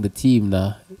helping the team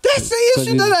now. That's the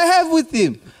issue that I have with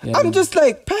him. Yeah, I'm just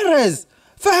like, Perez,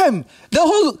 fam,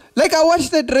 I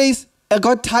watched that race, I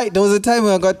got tired. There was a time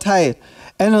when I got tired.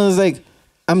 And I was like,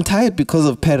 I'm tired because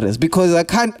of Perez. Because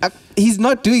he's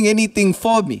not doing anything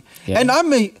for me. Yeah. And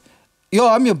I'm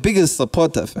your biggest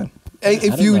supporter, fam.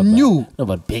 If you knew. No,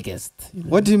 but biggest.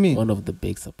 What do you mean? One of the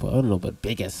big supporters. I don't know, but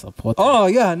biggest supporter. Oh,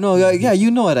 yeah, no, yeah,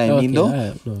 you know what I mean,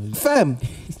 though. Fam,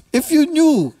 if you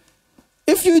knew,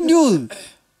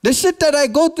 the shit that I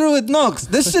go through with Knox,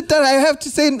 the shit that I have to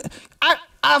say,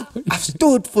 I've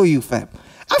stood for you, fam.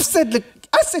 I said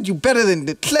you better than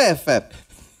Leclerc, fam.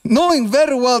 Knowing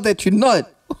very well that you're not.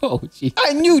 Oh, gee.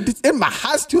 I knew this in my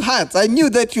heart to hearts. I knew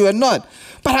that you are not.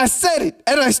 But I said it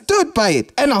and I stood by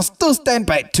it. And I'll still stand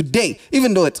by it today,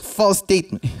 even though it's a false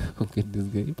statement. Okay, this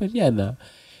guy. But yeah, no.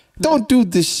 Don't do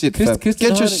this shit, fam.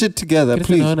 Get your shit together, please.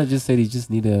 Christian Horner just said he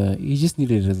just need a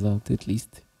result at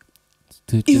least.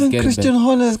 Even Christian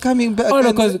Horner is coming back. Oh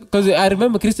no, because I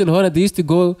remember Christian Horner. They used to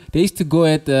go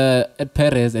at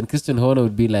Perez, and Christian Horner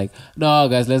would be like, "No,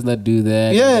 guys, let's not do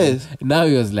that." Yes. And now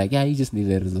he was like, "Yeah, he just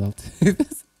needed a result."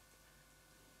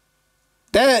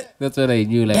 That's when I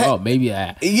knew, like, maybe.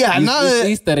 Now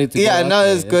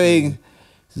it's going.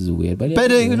 This is weird,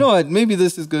 but you know what? Maybe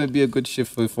this is going to be a good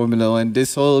shift for Formula One.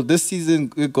 This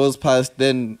season it goes past,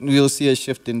 then we'll see a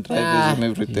shift in drivers and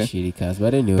everything. Shitty cars,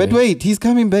 but anyway. But wait, he's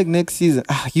coming back next season.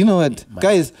 You know what,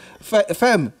 guys?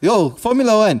 Fam,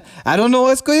 Formula One. I don't know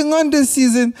what's going on this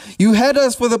season. You had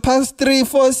us for the past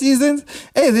 3-4 seasons.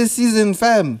 Hey, this season,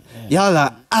 fam, y'all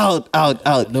are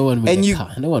out. No one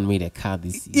made a car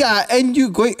this season. Yeah, and you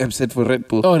going upset for Red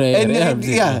Bull. Oh no,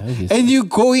 and you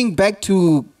going back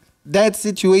to that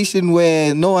situation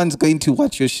where no one's going to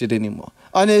watch your shit anymore.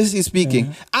 Honestly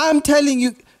speaking, I'm telling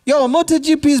you,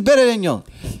 MotoGP is better than you.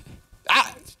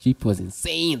 GP was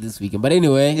insane this weekend. But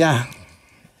anyway,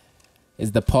 it's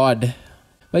the pod.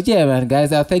 But yeah, man, guys,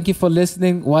 thank you for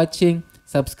listening, watching,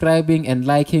 subscribing, and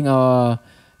liking our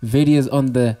videos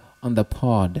on the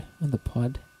pod. On the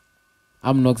pod.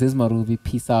 I'm Knox. This is Maruby.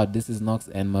 Peace out. This is Knox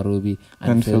and Maruby.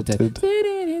 Unfiltered.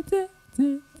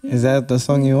 Is that the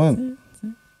song you want?